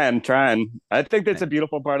 Trying. I think that's a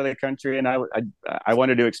beautiful part of the country, and I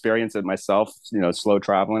wanted to experience it myself. Slow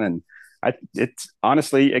traveling, and it's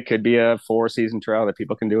honestly it could be a 4-season trail that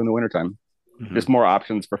people can do in the wintertime. Mm-hmm. Just more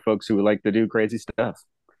options for folks who would like to do crazy stuff.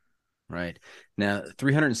 Right now,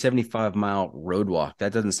 375-mile road walk.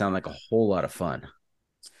 That doesn't sound like a whole lot of fun.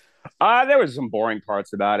 There was some boring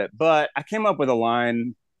parts about it, but I came up with a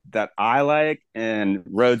line that I like, and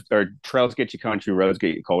roads or trails get you country, roads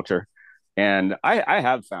get you culture. And I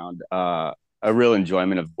have found a real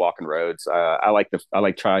enjoyment of walking roads. I like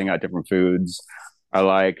trying out different foods. I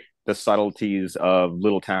like the subtleties of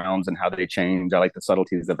little towns and how they change. I like the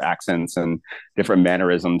subtleties of accents and different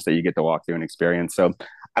mannerisms that you get to walk through and experience. So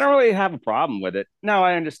I don't really have a problem with it. Now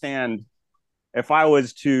I understand if I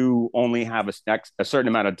was to only have a certain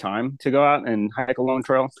amount of time to go out and hike a lone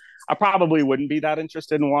trail, I probably wouldn't be that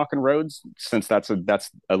interested in walking roads since that's a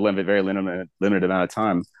very limited amount of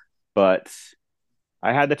time. But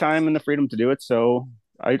I had the time and the freedom to do it, so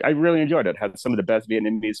I really enjoyed it. Had some of the best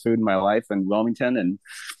Vietnamese food in my life in Wilmington, and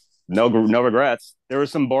no regrets. There were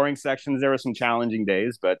some boring sections, there were some challenging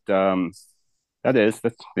days, but that's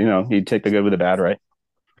you take the good with the bad, right?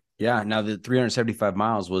 Yeah. Now the 375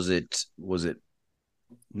 miles was it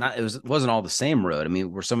not? It wasn't all the same road. I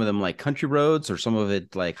mean, were some of them like country roads, or some of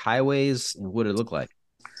it like highways? What did it look like?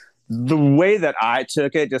 The way that I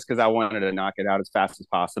took it, just because I wanted to knock it out as fast as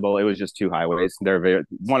possible, it was just 2 highways.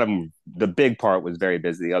 One of them, the big part was very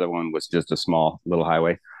busy. The other one was just a small little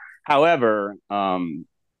highway. However,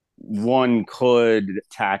 one could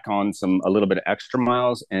tack on a little bit of extra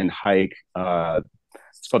miles and hike.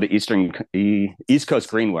 It's called the East Coast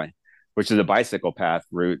Greenway, which is a bicycle path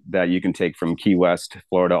route that you can take from Key West,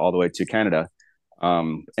 Florida, all the way to Canada.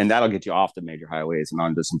 And that'll get you off the major highways and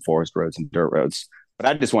onto some forest roads and dirt roads. But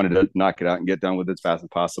I just wanted to knock it out and get done with it as fast as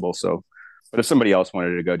possible. So, but if somebody else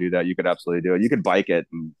wanted to go do that, you could absolutely do it. You could bike it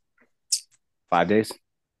in 5 days.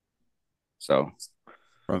 So,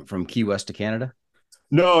 from Key West to Canada?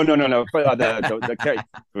 No. That's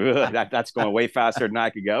going way faster than I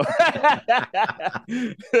could go.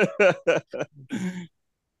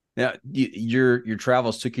 Now, your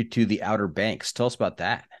travels took you to the Outer Banks. Tell us about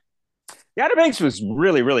that. The Outer Banks was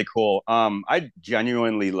really, really cool. I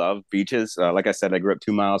genuinely love beaches. Like I said, I grew up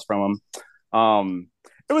 2 miles from them.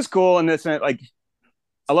 It was cool in this, like,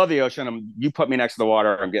 I love the ocean. You put me next to the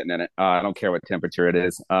water, I'm getting in it. I don't care what temperature it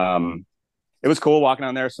is. It was cool walking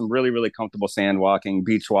on there. Some really, really comfortable sand walking.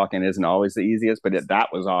 Beach walking isn't always the easiest, but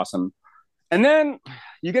that was awesome. And then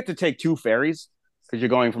you get to take 2 ferries because you're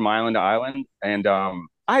going from island to island. And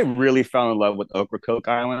I really fell in love with Ocracoke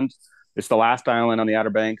Island. It's the last island on the Outer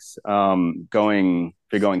Banks, if you're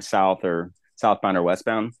going south or southbound or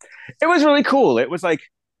westbound. It was really cool. It was like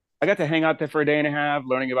I got to hang out there for a day and a half,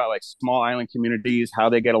 learning about like small island communities, how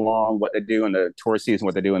they get along, what they do in the tourist season,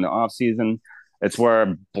 what they do in the off season. It's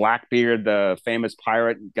where Blackbeard, the famous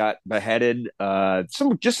pirate, got beheaded.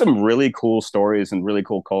 Some really cool stories and really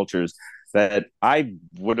cool cultures that I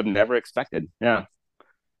would have never expected. Yeah.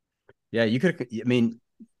 Yeah, you could. I mean,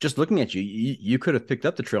 just looking at you could have picked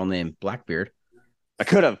up the trail name Blackbeard. I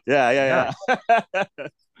could have. Yeah.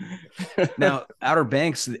 Now, Outer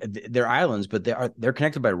Banks, they're islands, but they're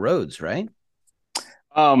connected by roads, right?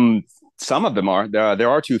 Some of them are. There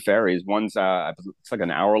are two ferries. One's it's like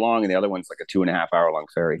an hour long, and the other one's like a 2.5 hour long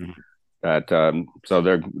ferry. Mm-hmm. That so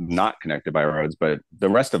they're not connected by roads, but the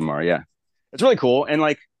rest of them are. Yeah, it's really cool. And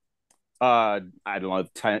like I don't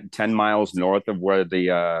know, 10 miles north of where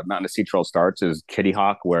the Mountain to Sea Trail starts is Kitty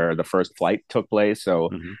Hawk, where the first flight took place. So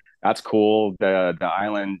that's cool. The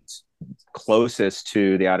island closest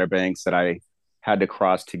to the Outer Banks that I had to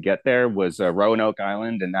cross to get there was Roanoke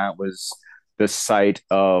Island, and that was the site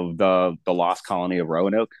of the lost colony of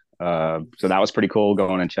Roanoke. So that was pretty cool,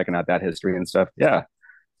 going and checking out that history and stuff. Yeah,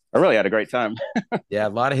 I really had a great time. Yeah, a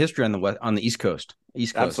lot of history on the East Coast.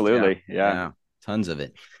 Absolutely, yeah. Tons of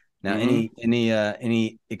it. Now,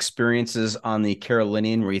 any experiences on the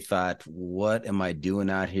Carolinian where you thought, "What am I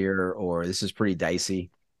doing out here?" or "This is pretty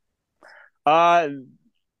dicey"?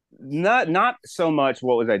 Not so much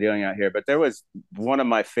what was I doing out here, but there was one of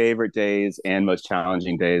my favorite days and most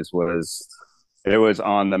challenging days was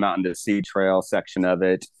on the Mountain to Sea Trail section of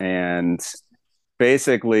it, and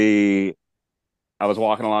basically I was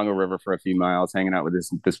walking along a river for a few miles, hanging out with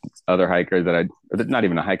this other hiker not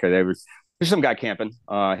even a hiker. There's some guy camping.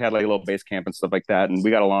 He had like a little base camp and stuff like that, and we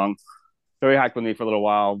got along. So he hiked with me for a little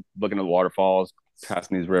while, looking at the waterfalls,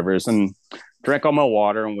 passing these rivers, and drank all my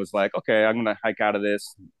water and was like, okay, I'm gonna hike out of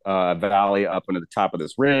this valley up into the top of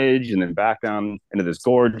this ridge and then back down into this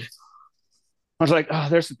gorge. I was like, oh,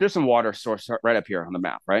 there's some water source right up here on the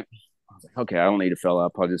map, right? I was like, okay, I don't need to fill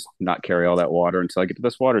up. I'll just not carry all that water until I get to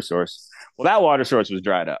this water source. Well, that water source was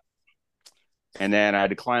dried up. And then I had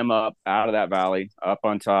to climb up out of that valley, up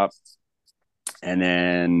on top, and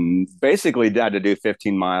then basically had to do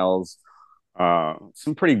 15 miles,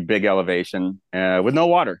 some pretty big elevation with no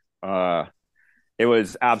water. It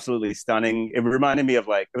was absolutely stunning. It reminded me of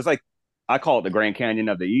I call it the Grand Canyon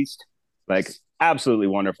of the East, like absolutely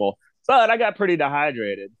wonderful. But I got pretty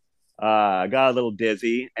dehydrated. I got a little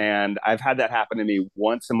dizzy, and I've had that happen to me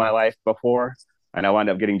once in my life before. And I wound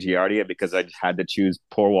up getting Giardia because I just had to choose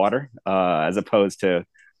poor water as opposed to,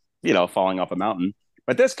 falling off a mountain.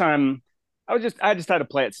 But this time I just had to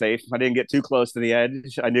play it safe. I didn't get too close to the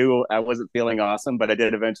edge. I knew I wasn't feeling awesome, but I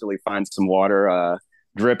did eventually find some water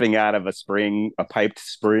dripping out of a piped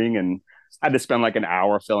spring, and I had to spend like an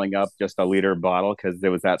hour filling up just a liter bottle because it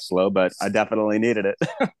was that slow, but I definitely needed it.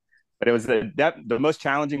 But it was the most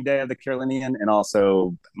challenging day of the Carolinian, and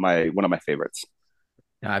also one of my favorites.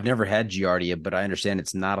 Now, I've never had Giardia, but I understand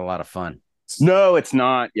it's not a lot of fun. No, it's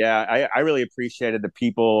not. Yeah, I really appreciated the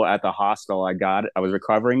people at the hostel I was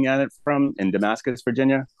recovering at it from in Damascus,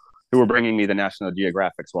 Virginia, who were bringing me the National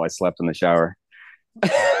Geographics while I slept in the shower.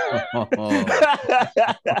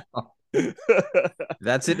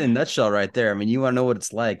 That's it in a nutshell right there. I mean, you want to know what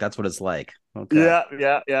it's like. That's what it's like. Okay.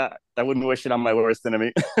 Yeah. I wouldn't wish it on my worst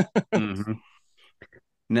enemy.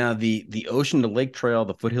 Now, the Ocean to Lake Trail,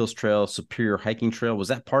 the Foothills Trail, Superior Hiking Trail, was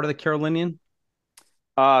that part of the Carolinian?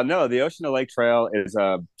 No, the Ocean to Lake Trail is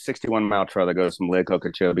a 61-mile trail that goes from Lake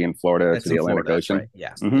Okeechobee in Florida to the Atlantic Ocean. Right.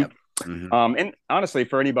 Yeah. Mm-hmm. Yep. Mm-hmm. And honestly,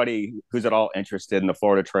 for anybody who's at all interested in the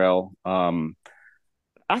Florida Trail,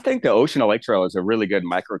 I think the Ocean to Lake Trail is a really good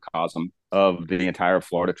microcosm of the entire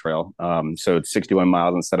Florida Trail. So it's 61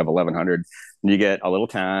 miles instead of 1,100. You get a little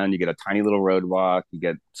town, you get a tiny little road walk, you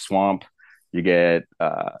get swamp, you get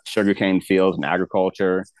sugarcane fields and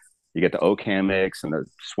agriculture. You get the oak hammocks and the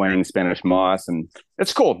swaying Spanish moss, and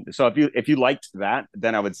it's cool. So if you liked that,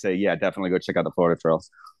 then I would say, yeah, definitely go check out the Florida Trail.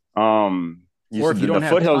 Or if you don't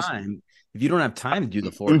have time to do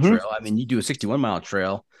the Florida Trail, I mean, you do a 61-mile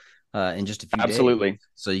trail in just a few days.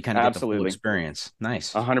 So you kind of get the full experience.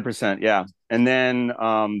 Nice. 100%. Yeah. And then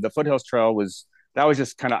the Foothills Trail was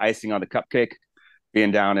just kind of icing on the cupcake, being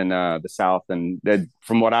down in the South. And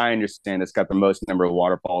from what I understand, it's got the most number of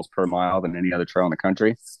waterfalls per mile than any other trail in the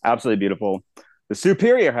country. Absolutely beautiful. The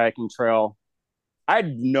Superior Hiking Trail,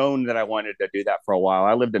 I'd known that I wanted to do that for a while.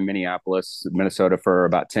 I lived in Minneapolis, Minnesota for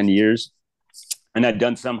about 10 years, and I'd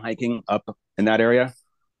done some hiking up in that area.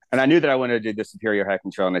 And I knew that I wanted to do the Superior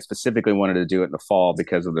Hiking Trail, and I specifically wanted to do it in the fall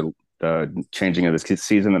because of the changing of the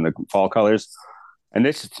season and the fall colors. And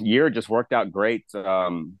this year just worked out great. I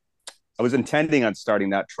was intending on starting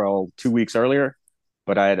that trail 2 weeks earlier,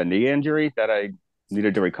 but I had a knee injury that I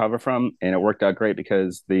needed to recover from, and it worked out great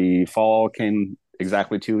because the fall came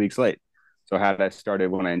exactly 2 weeks late. So had I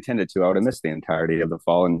started when I intended to, I would have missed the entirety of the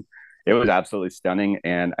fall, and it was absolutely stunning.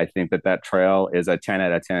 And I think that trail is a 10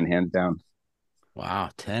 out of 10, hands down. Wow,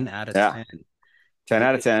 10 out of Yeah, 10. 10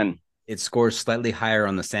 out of 10. It scores slightly higher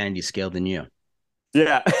on the sanity scale than you.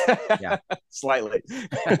 Yeah, Yeah. slightly.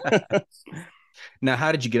 Now,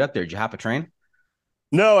 how did you get up there? Did you hop a train?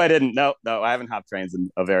 No, I didn't. No, I haven't hopped trains in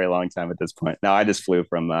a very long time at this point. No, I just flew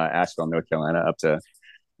from Asheville, North Carolina, up to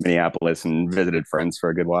Minneapolis and visited friends for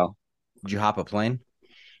a good while. Did you hop a plane?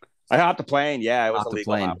 I hopped a plane. Yeah, it was a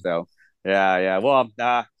legal hop though. Yeah. Well,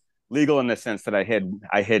 legal in the sense that I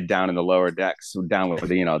hid down in the lower decks, down with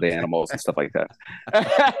the animals and stuff like that.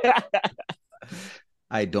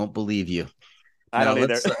 I don't believe you. I don't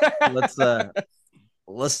either.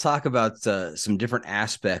 Let's talk about some different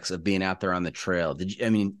aspects of being out there on the trail.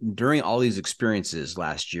 During all these experiences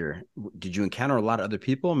last year, did you encounter a lot of other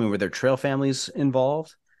people? I mean, were there trail families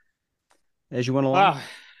involved as you went along?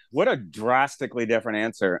 What a drastically different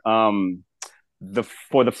answer.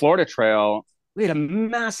 For the Florida Trail, we had a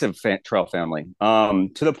massive trail family,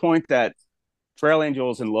 to the point that trail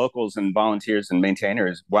angels and locals and volunteers and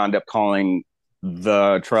maintainers wound up calling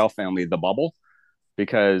the trail family the bubble,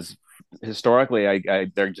 because historically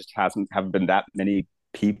there just haven't been that many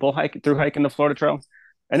people hiking the Florida Trail.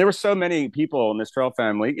 And there were so many people in this trail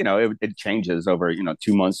family, it changes over,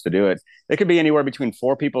 2 months to do it. It could be anywhere between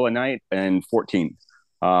 4 people a night and 14.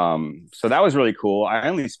 So that was really cool. I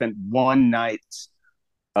only spent one night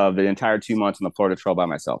of the entire 2 months on the Florida Trail by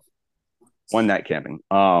myself, one night camping.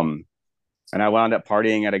 And I wound up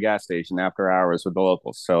partying at a gas station after hours with the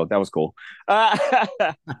locals. So that was cool. That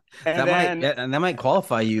might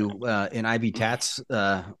qualify you in IB Tat's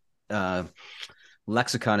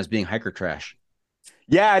lexicon as being hiker trash.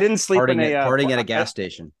 Yeah, I didn't sleep partying at a gas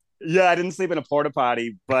station. Yeah, I didn't sleep in a porta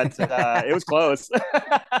potty, but it was close.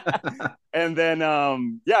 And then,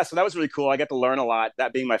 so that was really cool. I got to learn a lot.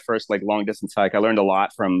 That being my first long distance hike, I learned a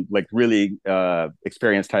lot from really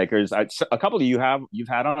experienced hikers. A couple of you've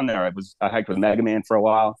had on there. I hiked with Mega Man for a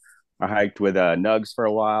while. I hiked with Nugs for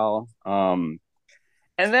a while. And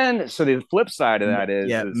then, so the flip side of that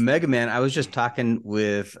is Mega Man. I was just I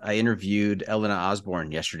interviewed Elena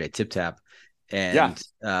Osborne yesterday, Tip Tap. And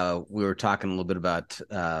we were talking a little bit about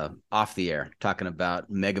off the air, talking about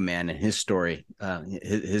Mega Man and his story.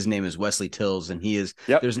 His name is Wesley Tills, and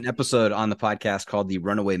there's an episode on the podcast called The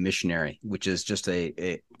Runaway Missionary, which is just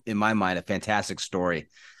in my mind, a fantastic story.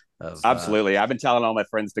 Absolutely. I've been telling all my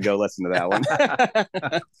friends to go listen to that one.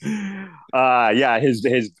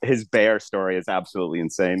 His bear story is absolutely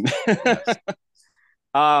insane. Yes.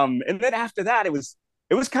 And then after that, it was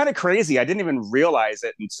kind of crazy. I didn't even realize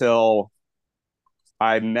it until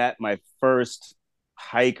I met my first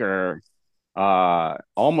hiker,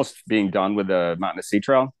 almost being done with the Mountain to Sea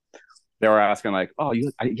Trail. They were asking "Oh,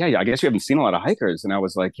 I guess you haven't seen a lot of hikers," and I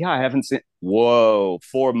was like, "Yeah, I haven't seen." Whoa,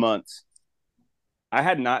 4 months. I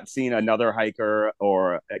had not seen another hiker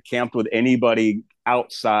or camped with anybody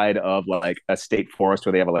outside of a state forest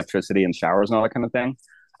where they have electricity and showers and all that kind of thing.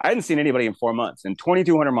 I hadn't seen anybody in 4 months, and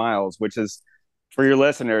 2,200 miles, which is, for your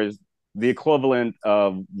listeners, the equivalent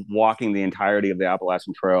of walking the entirety of the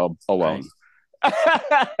Appalachian Trail alone.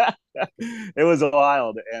 Right. It was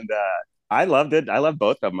wild. And I loved it. I love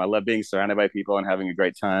both of them. I love being surrounded by people and having a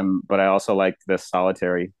great time, but I also liked the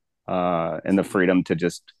solitary and the freedom to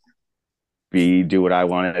just do what I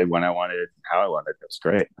wanted, when I wanted, how I wanted. It was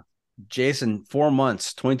great. Jason, 4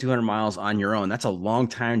 months, 2,200 miles on your own. That's a long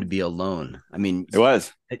time to be alone. I mean, it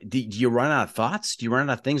was. Do you run out of thoughts? Do you run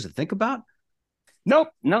out of things to think about? Nope,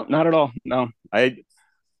 not at all. No, I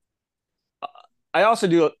also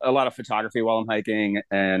do a lot of photography while I'm hiking,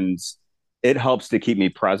 and it helps to keep me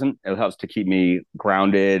present. It helps to keep me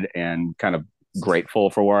grounded and kind of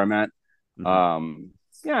grateful for where I'm at.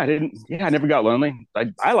 Mm-hmm. I never got lonely.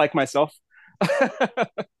 I like myself.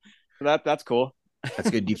 That's cool.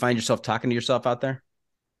 That's good. Do you find yourself talking to yourself out there?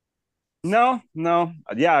 No.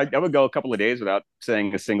 Yeah, I would go a couple of days without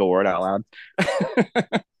saying a single word out loud.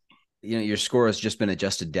 Your score has just been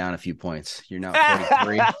adjusted down a few points. You're now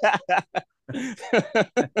 43.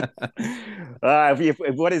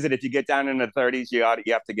 What is it? If you get down in the 30s, you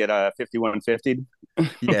have to get a 5150.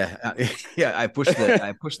 Yeah. I pushed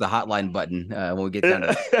the hotline button when we get down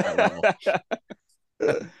to that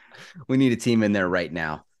level. We need a team in there right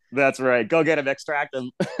now. That's right. Go get him, extract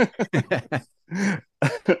him.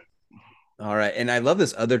 All right. And I love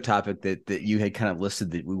this other topic that you had kind of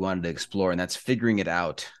listed that we wanted to explore, and that's figuring it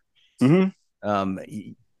out.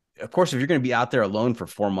 Mm-hmm. Of course, if you're going to be out there alone for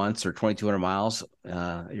 4 months or 2,200 miles,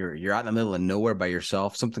 you're out in the middle of nowhere by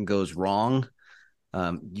yourself. Something goes wrong.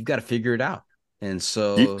 You've got to figure it out. And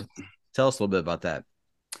so tell us a little bit about that.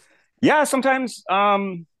 Yeah, sometimes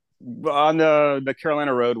on the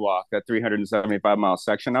Carolina Road Walk, that 375-mile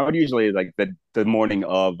section, I would usually like the morning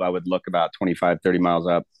of, I would look about 25, 30 miles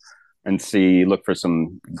up and look for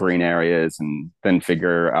some green areas and then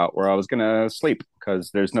figure out where I was going to sleep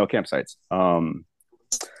because there's no campsites.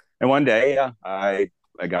 And one day, I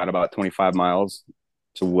got about 25 miles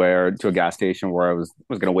to a gas station where I was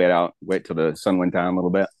going to wait till the sun went down a little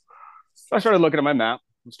bit. So I started looking at my map,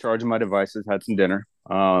 was charging my devices, had some dinner.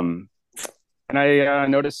 And I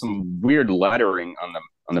noticed some weird lettering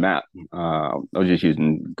on the map. I was just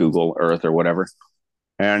using Google Earth or whatever.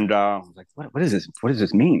 And I was like, what is this? What does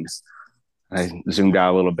this mean? I zoomed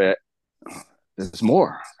out a little bit. There's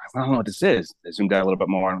more. I don't know what this is. I zoomed out a little bit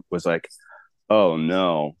more and was like, oh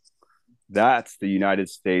no, that's the United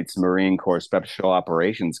States Marine Corps Special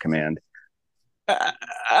Operations Command.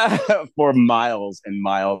 For miles and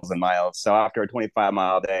miles and miles. So after a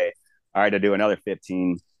 25-mile day, I had to do another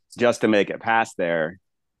 15 just to make it past there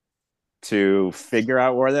to figure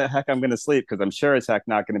out where the heck I'm going to sleep, because I'm sure as heck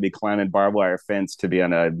not going to be climbing barbed wire fence to be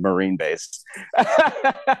on a Marine base.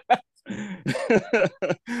 I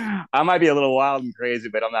might be a little wild and crazy,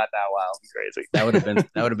 but I'm not that wild and crazy. That would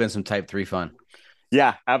have been some type 3 fun.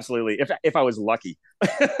 Yeah, absolutely. If I was lucky.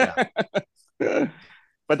 Yeah.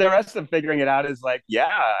 But the rest of figuring it out is like,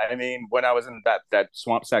 yeah, I mean, when I was in that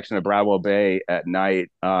swamp section of Bradwell Bay at night,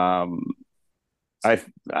 I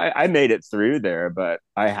made it through there, but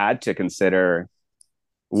I had to consider,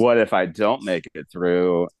 what if I don't make it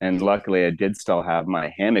through? And luckily I did still have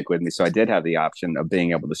my hammock with me. So I did have the option of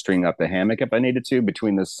being able to string up the hammock if I needed to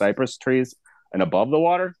between the cypress trees and above the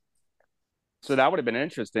water. So that would have been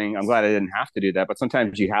interesting. I'm glad I didn't have to do that, but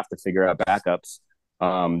sometimes you have to figure out backups,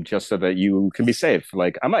 just so that you can be safe.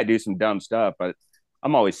 Like, I might do some dumb stuff, but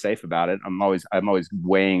I'm always safe about it. I'm always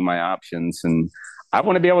weighing my options, and I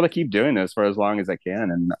want to be able to keep doing this for as long as I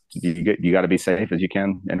can. And you got to be safe as you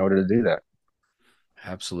can in order to do that.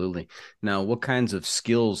 Absolutely. Now, what kinds of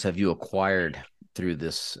skills have you acquired through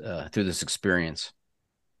this experience?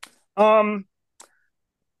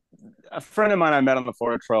 A friend of mine I met on the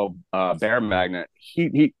Florida Trail, Bear Magnet,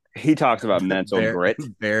 he talks about mental grit.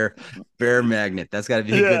 Bear Magnet. That's got to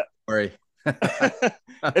be a good story.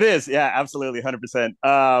 It is. Yeah, absolutely.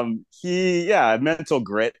 100%. Mental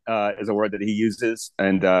grit is a word that he uses.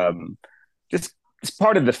 And just it's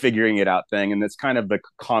part of the figuring it out thing. And it's kind of the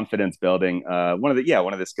confidence building. One of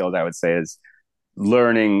the skills I would say is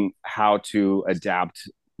learning how to adapt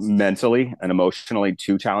mentally and emotionally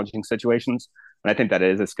to challenging situations. And I think that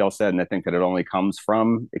is a skill set, and I think that it only comes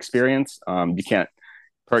from experience. You can't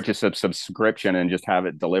purchase a subscription and just have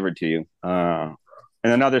it delivered to you. And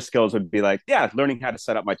then other skills would be like, learning how to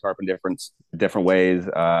set up my tarp in different ways,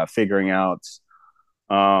 figuring out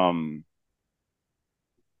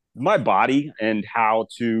my body and how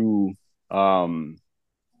to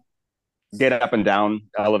get up and down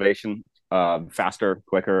elevation faster,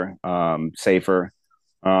 quicker, safer.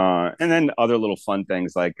 And then other little fun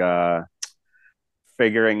things like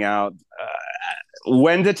figuring out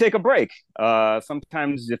when to take a break.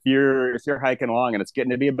 Sometimes if you're hiking along and it's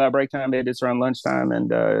getting to be about break time, maybe it's around lunchtime,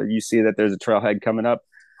 and you see that there's a trailhead coming up,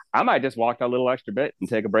 I might just walk that little extra bit and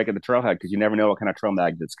take a break at the trailhead, because you never know what kind of trail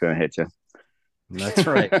magnet's going to hit you. That's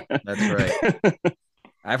right. That's right.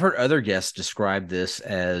 I've heard other guests describe this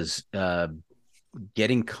as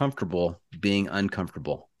getting comfortable being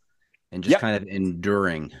uncomfortable and just kind of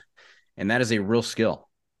enduring. And that is a real skill.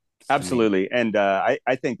 Absolutely. And I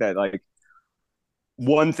think that, like,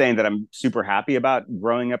 one thing that I'm super happy about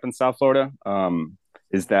growing up in South Florida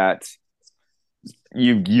is that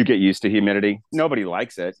you get used to humidity. Nobody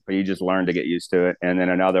likes it, but you just learn to get used to it. And then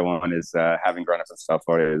another one is having grown up in South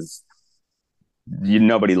Florida is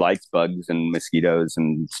nobody likes bugs and mosquitoes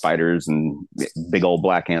and spiders and big old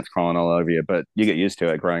black ants crawling all over you, but you get used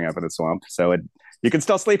to it growing up in a swamp. So you can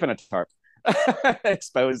still sleep in a tarp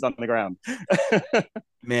exposed on the ground.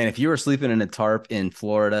 Man, if you were sleeping in a tarp in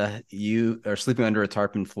Florida, you are sleeping under a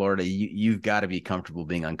tarp in Florida, you've got to be comfortable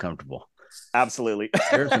being uncomfortable. Absolutely.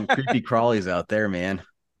 There's some creepy crawlies out there, man.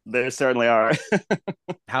 There certainly are.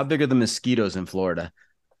 How big are the mosquitoes in Florida?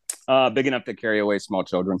 Big enough to carry away small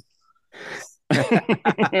children. I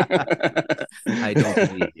don't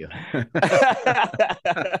believe you.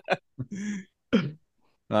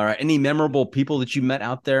 All right. Any memorable people that you met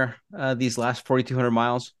out there these last 4,200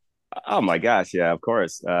 miles? Oh my gosh, yeah, of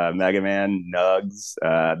course. Mega Man, Nugs,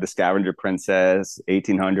 the Scavenger Princess,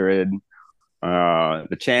 1800, the Now,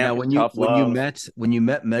 Champ, when you Tough Love. when you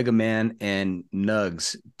met Mega Man and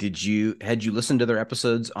Nugs, had you listened to their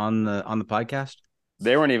episodes on the podcast?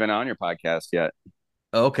 They weren't even on your podcast yet.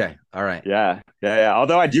 Oh, okay. All right. Yeah.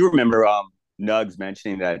 Although I do remember Nugs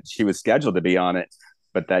mentioning that she was scheduled to be on it,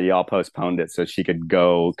 but that y'all postponed it so she could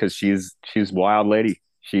go because she's a wild lady.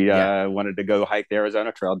 She Yeah. wanted to go hike the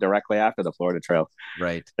Arizona Trail directly after the Florida Trail.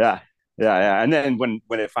 Right. Yeah. And then when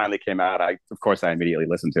it finally came out, I immediately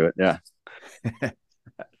listened to it. Yeah.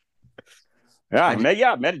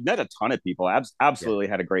 Met a ton of people. Yeah. Absolutely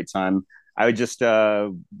had a great time. I would just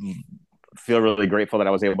feel really grateful that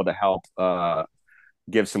I was able to help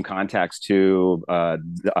give some context to a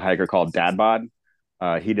hiker called Dad Bod.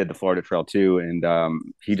 He did the Florida Trail too, and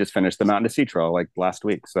he just finished the Mountain to Sea Trail like last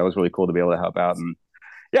week. So that was really cool to be able to help out. And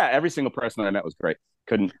yeah, every single person that I met was great.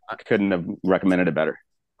 Couldn't have recommended it better.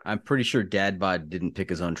 I'm pretty sure Dad Bod didn't pick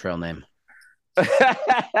his own trail name.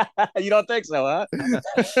 You don't think so, huh?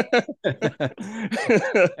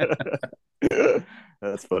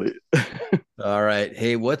 That's funny. All right.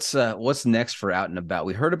 Hey, what's next for Out and About?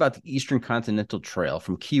 We heard about the Eastern Continental Trail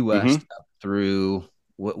from Key West up through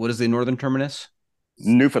what is the northern terminus?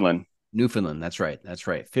 Newfoundland. That's right.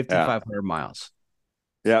 5,500 miles.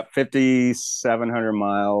 Yeah, 5,700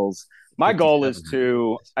 miles. My goal is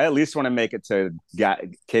I at least want to make it to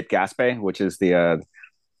Cape Gaspe, which is the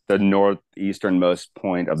northeasternmost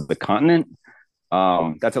point of the continent.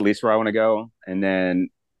 That's at least where I want to go. And then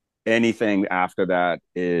anything after that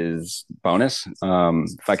is bonus.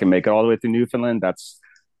 If I can make it all the way through Newfoundland, that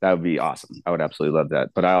would be awesome. I would absolutely love that.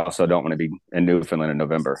 But I also don't want to be in Newfoundland in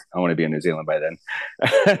November. I want to be in New Zealand by then.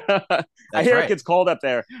 I hear it gets cold up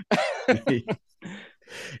there.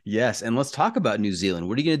 Yes. And let's talk about New Zealand.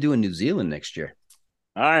 What are you going to do in New Zealand next year?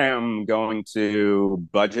 I am going to,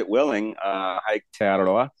 budget willing, hike Te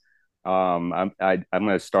Aroa. I'm going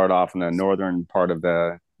to start off in the northern part of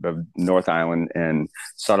the North Island and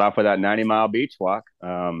start off with that 90-mile beach walk,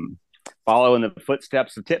 following the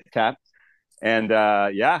footsteps of Tip Tap, and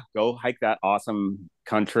go hike that awesome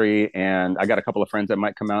country. And I got a couple of friends that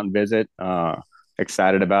might come out and visit.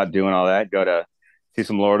 Excited about doing all that. Go to see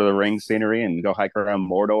some Lord of the Rings scenery and go hike around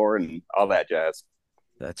Mordor and all that jazz.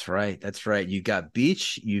 That's right. You've got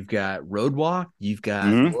beach, you've got road walk, you've got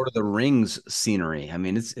Lord of the Rings scenery. I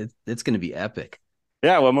mean, it's going to be epic.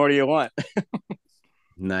 Yeah. What more do you want?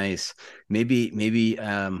 Nice. Maybe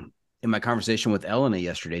in my conversation with Elena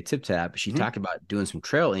yesterday, Tip Tap, she talked about doing some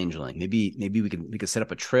trail angeling. Maybe we could set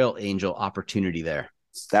up a trail angel opportunity there.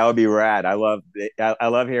 That would be rad. I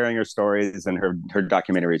love hearing her stories, and her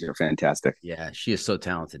documentaries are fantastic. Yeah, she is so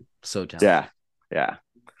talented. So talented. Yeah.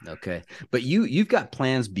 Okay. But you've got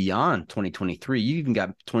plans beyond 2023. You even got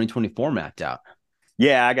 2024 mapped out.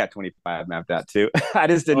 Yeah, I got 25 mapped out too. I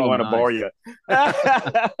just didn't want to bore you.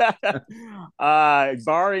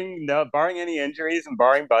 Barring any injuries and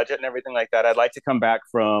barring budget and everything like that, I'd like to come back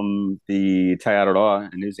from the Te Aroa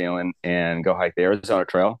in New Zealand and go hike the Arizona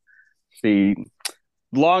Trail. See,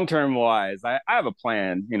 long-term wise, I have a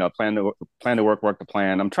plan, plan to work the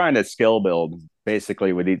plan. I'm trying to skill build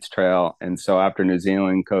basically with each trail. And so after New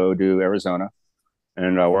Zealand, go to Arizona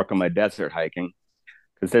and work on my desert hiking,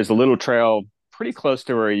 because there's a little trail pretty close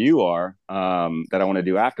to where you are that I want to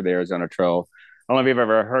do after the Arizona Trail. I don't know if you've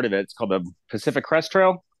ever heard of it. It's called the Pacific Crest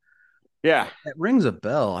Trail. Yeah. It rings a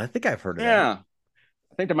bell. I think I've heard of that. Yeah.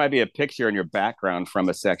 I think there might be a picture in your background from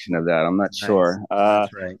a section of that. I'm not sure.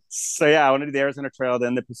 That's right. So yeah, I want to do the Arizona Trail,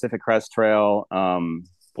 then the Pacific Crest Trail.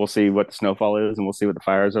 We'll see what the snowfall is, and we'll see what the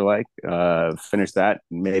fires are like. Finish that,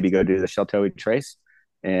 maybe go do the Sheltowee Trace,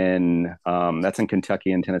 and that's in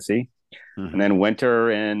Kentucky and Tennessee. And then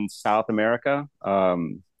winter in South America,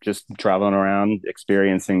 just traveling around,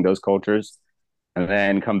 experiencing those cultures, and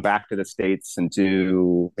then come back to the States and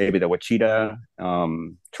do maybe the Wichita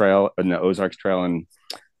Trail and the Ozarks Trail in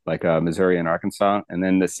like Missouri and Arkansas, and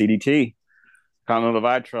then the CDT, Continental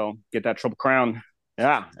Divide Trail, get that Triple Crown.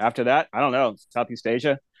 Yeah, after that, I don't know, Southeast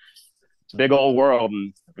Asia. It's a big old world,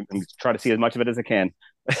 and try to see as much of it as I can.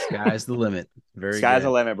 Sky's the limit. Sky's the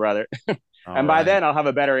limit, brother. And by then, I'll have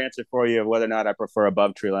a better answer for you of whether or not I prefer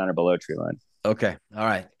above tree line or below tree line. Okay. All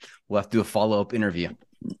right. We'll have to do a follow-up interview.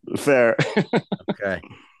 Fair. Okay.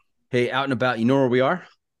 Hey, Out and About, you know where we are?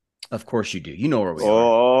 Of course you do. You know where we are.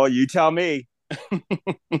 Oh, you tell me.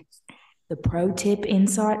 The pro tip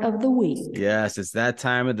insight of the week. Yes, it's that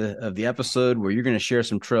time of the episode where you're going to share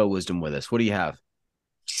some trail wisdom with us. What do you have?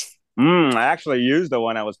 I actually used the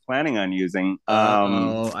one I was planning on using.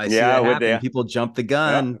 I see Yeah, that with happen. the People jump the yeah,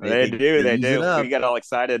 gun. they do, They they use it do. We up. get all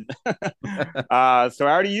excited. So I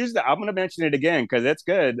already used it. I'm going to mention it again because it's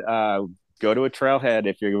good. Go to a trailhead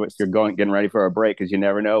if you're getting ready for a break because you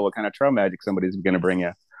never know what kind of trail magic somebody's going to bring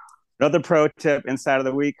you. Another pro tip inside of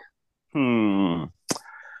the week. Hmm.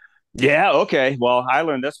 Yeah, okay. Well, I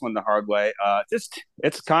learned this one the hard way. Just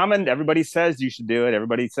it's common. Everybody says you should do it.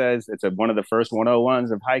 Everybody says it's one of the first 101s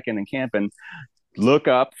of hiking and camping. Look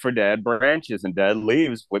up for dead branches and dead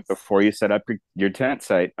leaves before you set up your tent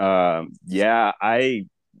site. Yeah, I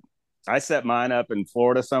set mine up in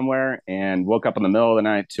Florida somewhere and woke up in the middle of the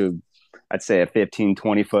night to, I'd say, a 15,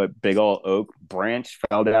 20-foot big old oak branch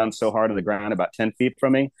fell down so hard to the ground about 10 feet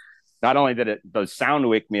from me. Not only did the sound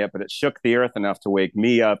wake me up, but it shook the earth enough to wake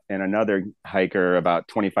me up and another hiker about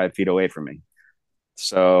 25 feet away from me.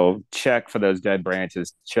 So check for those dead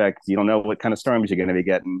branches. Check. You don't know what kind of storms you're going to be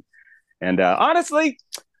getting. And honestly,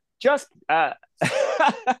 just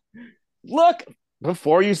look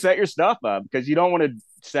before you set your stuff up because you don't want to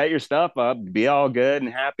set your stuff up, be all good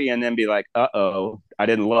and happy, and then be like, "Uh-oh, I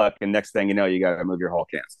didn't look." And next thing you know, you got to move your whole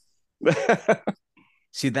camp.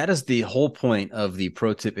 See, that is the whole point of the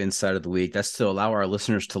pro tip inside of the week. That's to allow our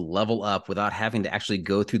listeners to level up without having to actually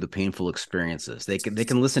go through the painful experiences. They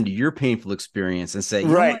can listen to your painful experience and say, you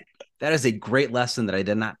know what? That is a great lesson that I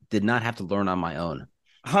did not have to learn on my own.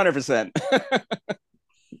 100%.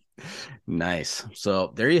 Nice.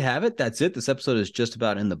 So there you have it. That's it. This episode is just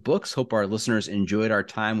about in the books. Hope our listeners enjoyed our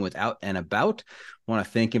time with Out and About. I want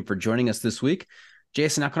to thank him for joining us this week.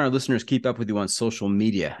 Jason, how can our listeners keep up with you on social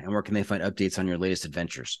media, and where can they find updates on your latest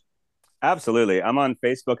adventures? Absolutely. I'm on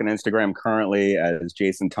Facebook and Instagram currently as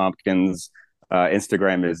Jason Tompkins.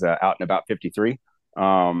 Instagram is Out and About 53.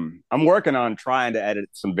 I'm working on trying to edit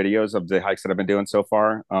some videos of the hikes that I've been doing so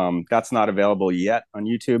far. That's not available yet on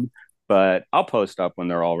YouTube, but I'll post up when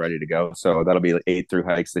they're all ready to go. So that'll be 8 through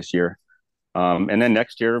hikes this year. And then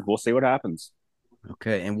next year, we'll see what happens.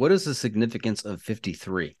 Okay. And what is the significance of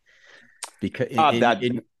 53? Because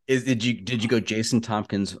did you go Jason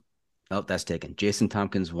Tompkins? Oh, that's taken. Jason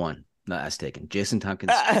Tompkins 1. No, that's taken. Jason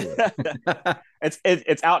Tompkins 2.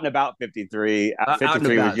 it's Out and About 53.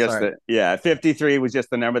 53 about, was just 53 was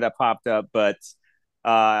just the number that popped up, but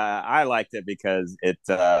I liked it because it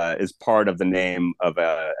is part of the name of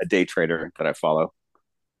a day trader that I follow.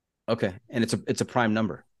 Okay, and it's a prime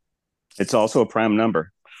number. It's also a prime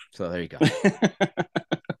number. So there you go.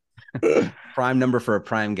 Prime number for a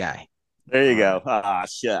prime guy. There you go.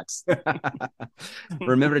 Shucks.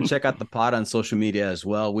 Remember to check out the pod on social media as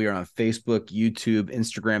well. We are on Facebook, YouTube,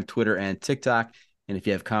 Instagram, Twitter, and TikTok. And if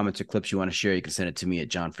you have comments or clips you want to share, you can send it to me at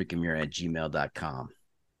johnfreakinmuir@gmail.com.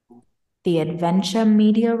 The Adventure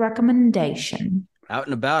Media Recommendation. Out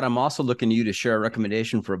and About, I'm also looking to you to share a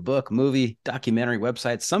recommendation for a book, movie, documentary,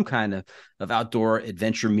 website, some kind of outdoor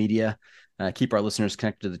adventure media. Keep our listeners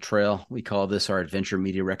connected to the trail. We call this our Adventure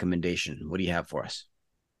Media Recommendation. What do you have for us?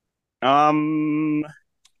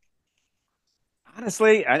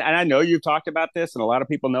 Honestly, and I know you've talked about this and a lot of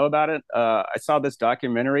people know about it. I saw this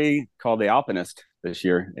documentary called The Alpinist this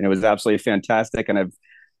year, and it was absolutely fantastic. And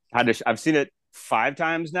I've seen it 5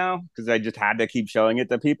 times now because I just had to keep showing it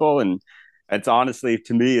to people. And it's honestly,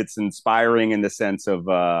 to me, it's inspiring in the sense of,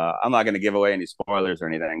 I'm not going to give away any spoilers or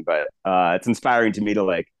anything, but it's inspiring to me to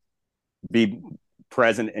like be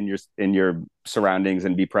present in your surroundings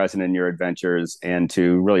and be present in your adventures and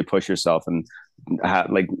to really push yourself and have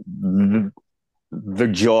like the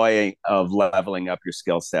joy of leveling up your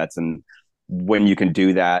skill sets. And when you can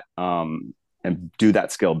do that and do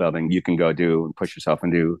that skill building, you can go do and push yourself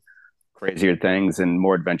and do crazier things and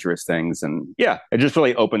more adventurous things. And yeah, it just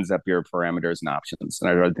really opens up your parameters and options. And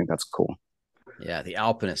I really think that's cool. Yeah, The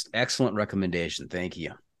Alpinist. Excellent recommendation. Thank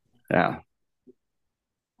you. Yeah.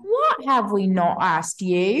 What have we not asked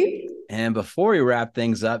you? And before we wrap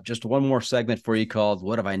things up, just one more segment for you called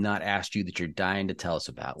What Have I Not Asked You That You're Dying to Tell Us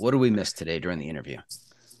About? What did we miss today during the interview?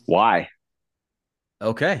 Why?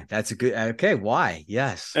 Okay, that's a good. Okay, why?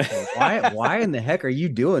 Yes. Why in the heck are you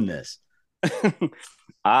doing this?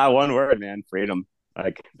 One word, man. Freedom.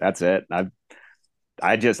 Like, that's it.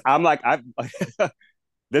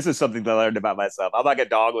 This is something that I learned about myself. I'm like a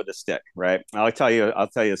dog with a stick, right? I'll tell you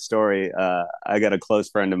a story. I got a close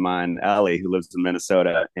friend of mine, Ellie, who lives in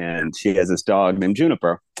Minnesota, and she has this dog named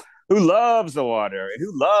Juniper who loves the water and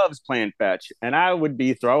who loves playing fetch. And I would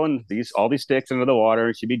be throwing all these sticks into the water,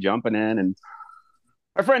 and she'd be jumping in. And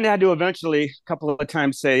my friend had to eventually, a couple of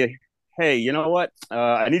times, say, "Hey, you know what?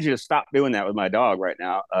 I need you to stop doing that with my dog right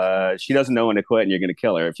now. She doesn't know when to quit, and you're going to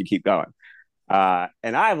kill her if you keep going."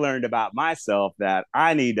 And I've learned about myself that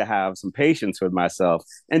I need to have some patience with myself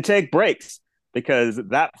and take breaks, because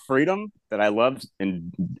that freedom that I love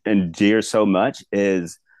and endear so much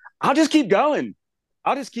is I'll just keep going.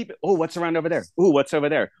 I'll just keep, oh, what's around over there? Oh, what's over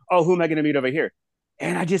there? Oh, who am I going to meet over here?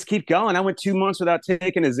 And I just keep going. I went 2 months without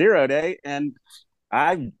taking a 0 day, and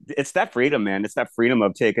it's that freedom, man. It's that freedom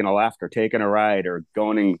of taking a left or taking a right or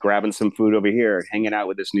going and grabbing some food over here, hanging out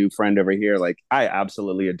with this new friend over here. Like, I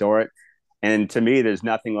absolutely adore it. And to me, there's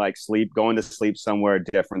nothing like going to sleep somewhere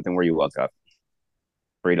different than where you woke up.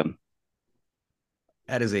 Freedom.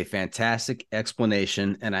 That is a fantastic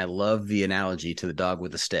explanation, and I love the analogy to the dog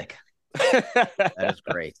with the stick. That is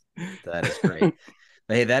great. That is great.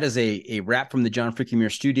 Hey, that is a wrap from the John Freaking Muir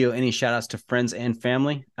studio. Any shout outs to friends and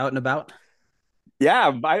family out and about?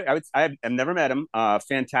 Yeah, I've never met him.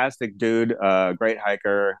 Fantastic dude, great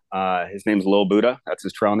hiker. His name's Lil Buddha. That's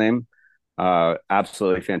his trail name.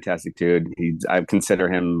 Absolutely fantastic dude. I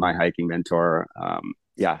consider him my hiking mentor.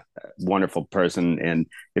 Yeah, wonderful person. And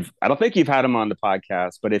if I don't think you've had him on the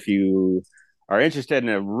podcast, but if you are interested in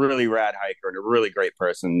a really rad hiker and a really great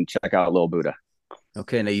person, check out Lil Buddha.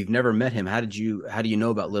 Okay, now you've never met him. How do you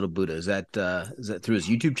know about Little Buddha? Is that through his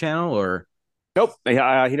YouTube channel or? Nope. He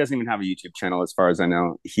doesn't even have a YouTube channel as far as I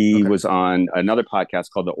know. He was on another podcast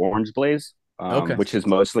called The Orange Blaze, which is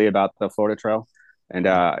mostly about the Florida Trail. And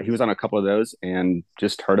he was on a couple of those and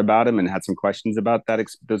just heard about him and had some questions about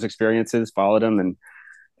those experiences, followed him. And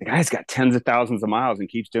the guy's got tens of thousands of miles and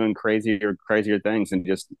keeps doing crazier things and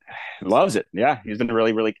just loves it. Yeah, he's been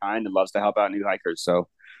really, really kind and loves to help out new hikers. So,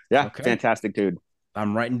 yeah, fantastic dude.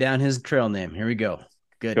 I'm writing down his trail name. Here we go.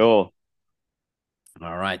 Good. Cool.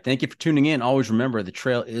 All right. Thank you for tuning in. Always remember, the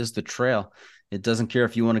trail is the trail. It doesn't care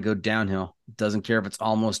if you want to go downhill. It doesn't care if it's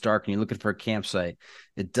almost dark and you're looking for a campsite.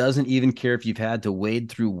 It doesn't even care if you've had to wade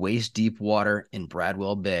through waist-deep water in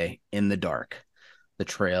Bradwell Bay in the dark. The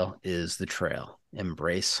trail is the trail.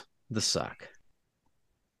 Embrace the suck.